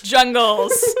lawless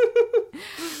jungles.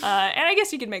 And I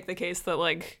guess you could make the case that,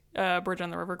 like, Bridge on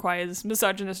the River Kwai is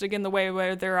misogynistic in the way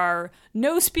where there are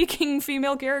no speaking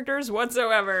female characters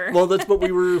whatsoever. Well, that's what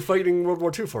we were fighting World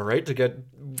War II for, right? To get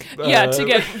to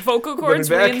get vocal cords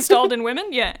reinstalled in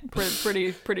women. Yeah,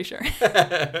 pretty sure.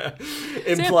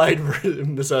 Implied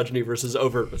misogyny versus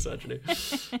overt misogyny.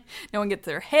 No one gets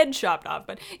their head chopped off,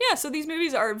 but yeah. So these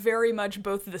movies are very much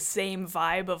both the same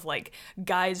vibe of like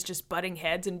guys just butting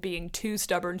heads and being too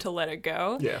stubborn to let it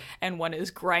go. Yeah. And one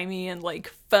is grimy and like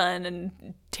fun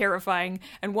and terrifying,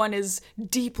 and one is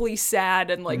deeply sad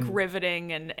and like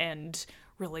riveting and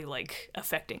really like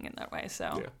affecting in that way.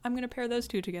 So I'm gonna pair those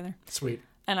two together. Sweet.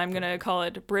 And I'm gonna call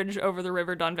it Bridge over the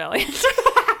River Don Valley.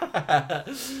 I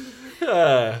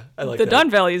like the that. Don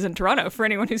Valley is in Toronto, for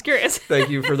anyone who's curious. Thank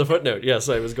you for the footnote. Yes,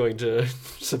 I was going to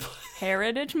supply.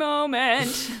 Heritage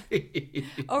moment.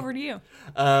 Over to you.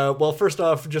 Well, first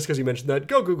off, just because you mentioned that,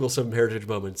 go Google some heritage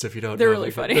moments if you don't know. They're really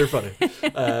funny. They're funny.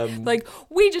 Like,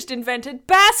 we just invented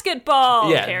basketball.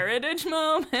 Yeah. Heritage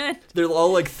moment. They're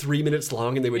all like 3 minutes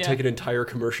long, and they would take an entire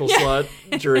commercial slot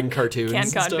during cartoons. and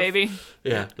CanCon, stuff. baby.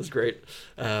 Yeah, that's great.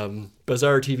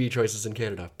 Bizarre TV choices in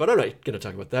Canada. But I'm not going to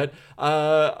talk about that.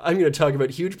 I'm going to talk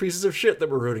about huge pieces of shit that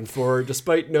we're rooting for,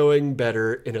 despite knowing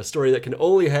better, in a story that can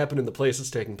only happen in the place it's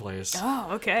taking place. Oh,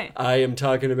 okay. I am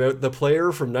talking about The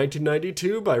Player from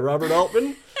 1992 by Robert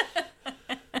Altman.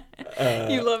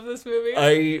 You love this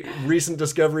movie. Recent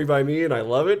discovery by me, and I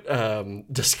love it.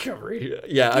 Discovery.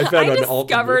 Yeah, I found an alt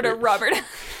discovered movie. a Robert.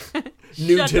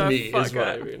 New Shut to the me is fuck what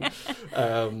up.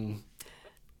 I mean.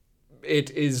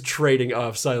 It is trading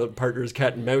off Silent Partner's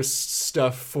cat and mouse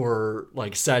stuff for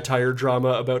like satire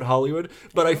drama about Hollywood,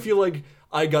 but I feel like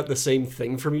I got the same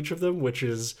thing from each of them, which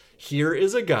is here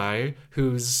is a guy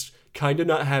who's kind of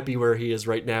not happy where he is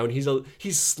right now, and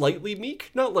he's slightly meek,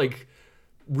 not like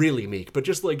really meek, but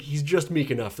just like he's just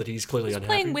meek enough that he's clearly unhappy.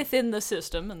 Playing within the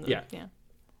system. And Yeah.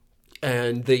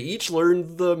 And they each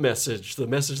learn the message. The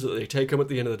message that they take home at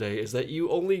the end of the day is that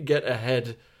you only get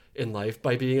ahead in life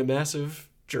by being a massive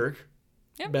jerk,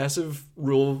 massive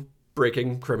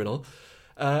rule-breaking criminal,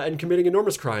 and committing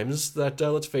enormous crimes that,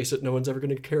 let's face it, no one's ever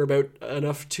going to care about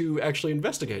enough to actually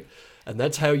investigate. And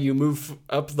that's how you move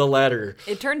up the ladder.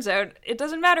 It turns out it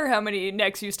doesn't matter how many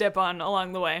necks you step on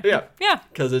along the way. Yeah. Yeah.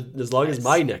 Because as long as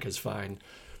my neck is fine.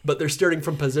 But they're starting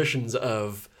from positions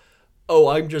of, oh,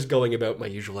 I'm just going about my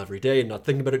usual everyday and not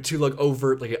thinking about it too like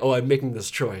overtly. Oh, I'm making this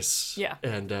choice. Yeah.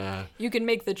 And You can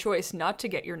make the choice not to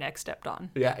get your neck stepped on.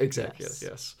 yeah, exactly. Yes.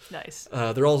 Yes. Nice.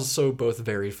 They're also both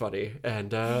very funny,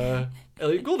 and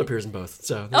Elliot Gould appears in both.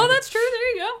 So Oh, that's true.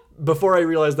 There you go. before I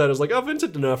realized that, I was like, oh,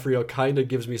 Vincent D'Onofrio kind of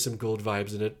gives me some Gould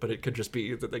vibes in it, but it could just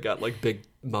be that they got like big,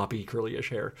 moppy, curly-ish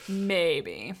hair.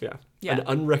 Maybe. Yeah. Yeah. An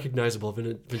unrecognizable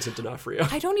Vincent D'Onofrio.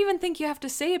 I don't even think you have to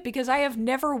say it because I have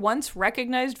never once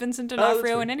recognized Vincent that's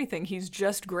D'Onofrio fair. in anything. He's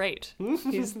just great.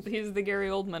 he's the Gary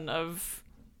Oldman of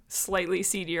slightly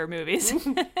seedier movies.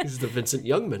 He's the Vincent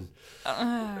Youngman.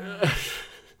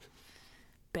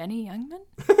 Benny Youngman?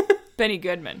 Benny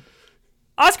Goodman.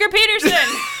 Oscar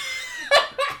Peterson!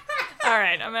 All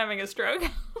right, I'm having a stroke.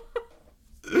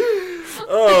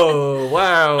 Oh,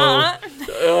 wow.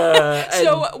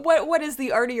 So what is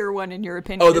the artier one in your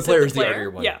opinion? Oh, the Is it player is the artier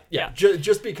one. Yeah.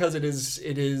 Just because it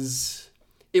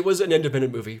was an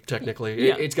independent movie, technically.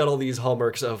 Yeah. It's got all these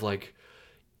hallmarks of like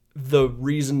the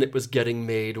reason it was getting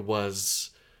made was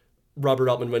Robert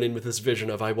Altman went in with this vision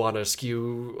of I want to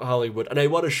skew Hollywood and I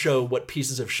want to show what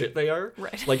pieces of shit they are.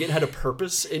 Right. Like it had a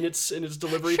purpose in its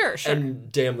delivery. Sure.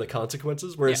 And damn the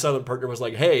consequences. Whereas Yeah. Silent Partner was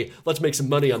like, hey, let's make some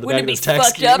money on the Wouldn't back it of be this tax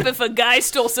fucked scheme. up if a guy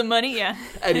stole some money? Yeah.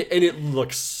 And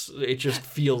it just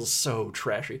feels so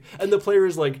trashy. And the player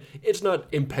is like, it's not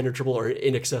impenetrable or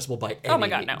inaccessible by any Oh my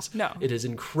God, no. means. No. It is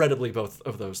incredibly both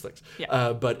of those things.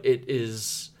 Yeah. But it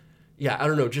is, yeah, I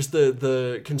don't know, just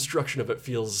the construction of it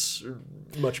feels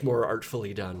much more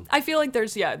artfully done. I feel like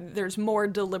there's more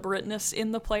deliberateness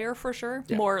in the player for sure.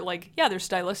 Yeah. More like, there's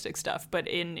stylistic stuff, but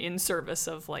in service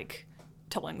of like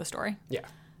telling the story. Yeah.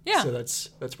 Yeah. So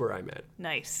that's where I'm at.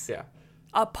 Nice. Yeah.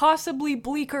 A possibly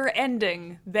bleaker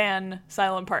ending than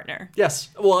Silent Partner. Yes.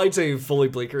 Well, I'd say fully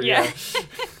bleaker, yeah.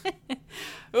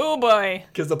 Oh boy.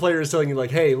 Because the player is telling you, like,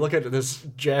 hey, look at this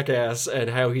jackass and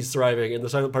how he's thriving. And the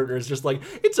Silent Partner is just like,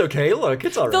 it's okay, look,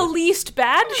 it's all right. The least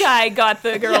bad guy got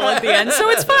the girl at the end, so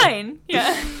it's fine.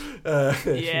 Yeah.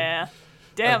 Yeah.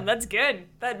 Damn, that's good.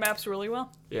 That maps really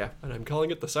well. Yeah, and I'm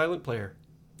calling it the Silent Player.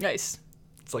 Nice.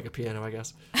 It's like a piano, I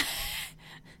guess.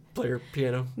 Player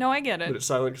piano. No, I get But it. it's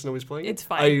silent because nobody's playing it? It's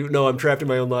fine. I'm trapped in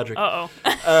my own logic. Uh-oh.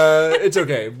 It's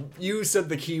okay. You said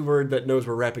the key word that knows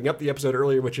we're wrapping up the episode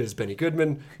earlier, which is Benny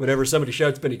Goodman. Whenever somebody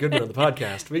shouts Benny Goodman on the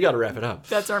podcast, we got to wrap it up.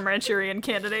 That's our Manchurian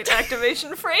Candidate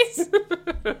activation phrase.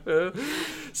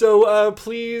 So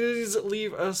please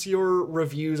leave us your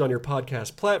reviews on your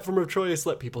podcast platform of choice.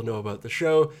 Let people know about the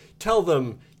show. Tell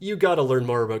them you got to learn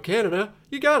more about Canada.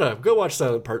 You got to go watch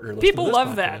Silent Partner and listen People to this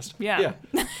love that. podcast. Yeah.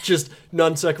 Just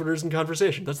non sequiturs and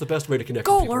conversation. That's the best way to connect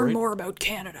Go with people, learn right? more about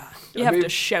Canada. You I have mean- to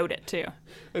shout it too.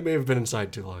 I may have been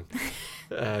inside too long.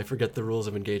 I forget the rules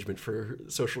of engagement for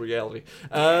social reality.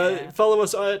 Follow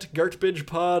us at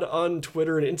GartBidgePod on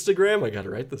Twitter and Instagram. I got it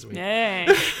right this week. Yay.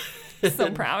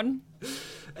 So proud.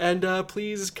 And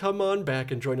please come on back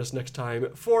and join us next time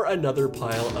for another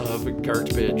pile of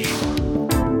Gartbidge.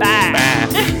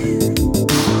 Bye.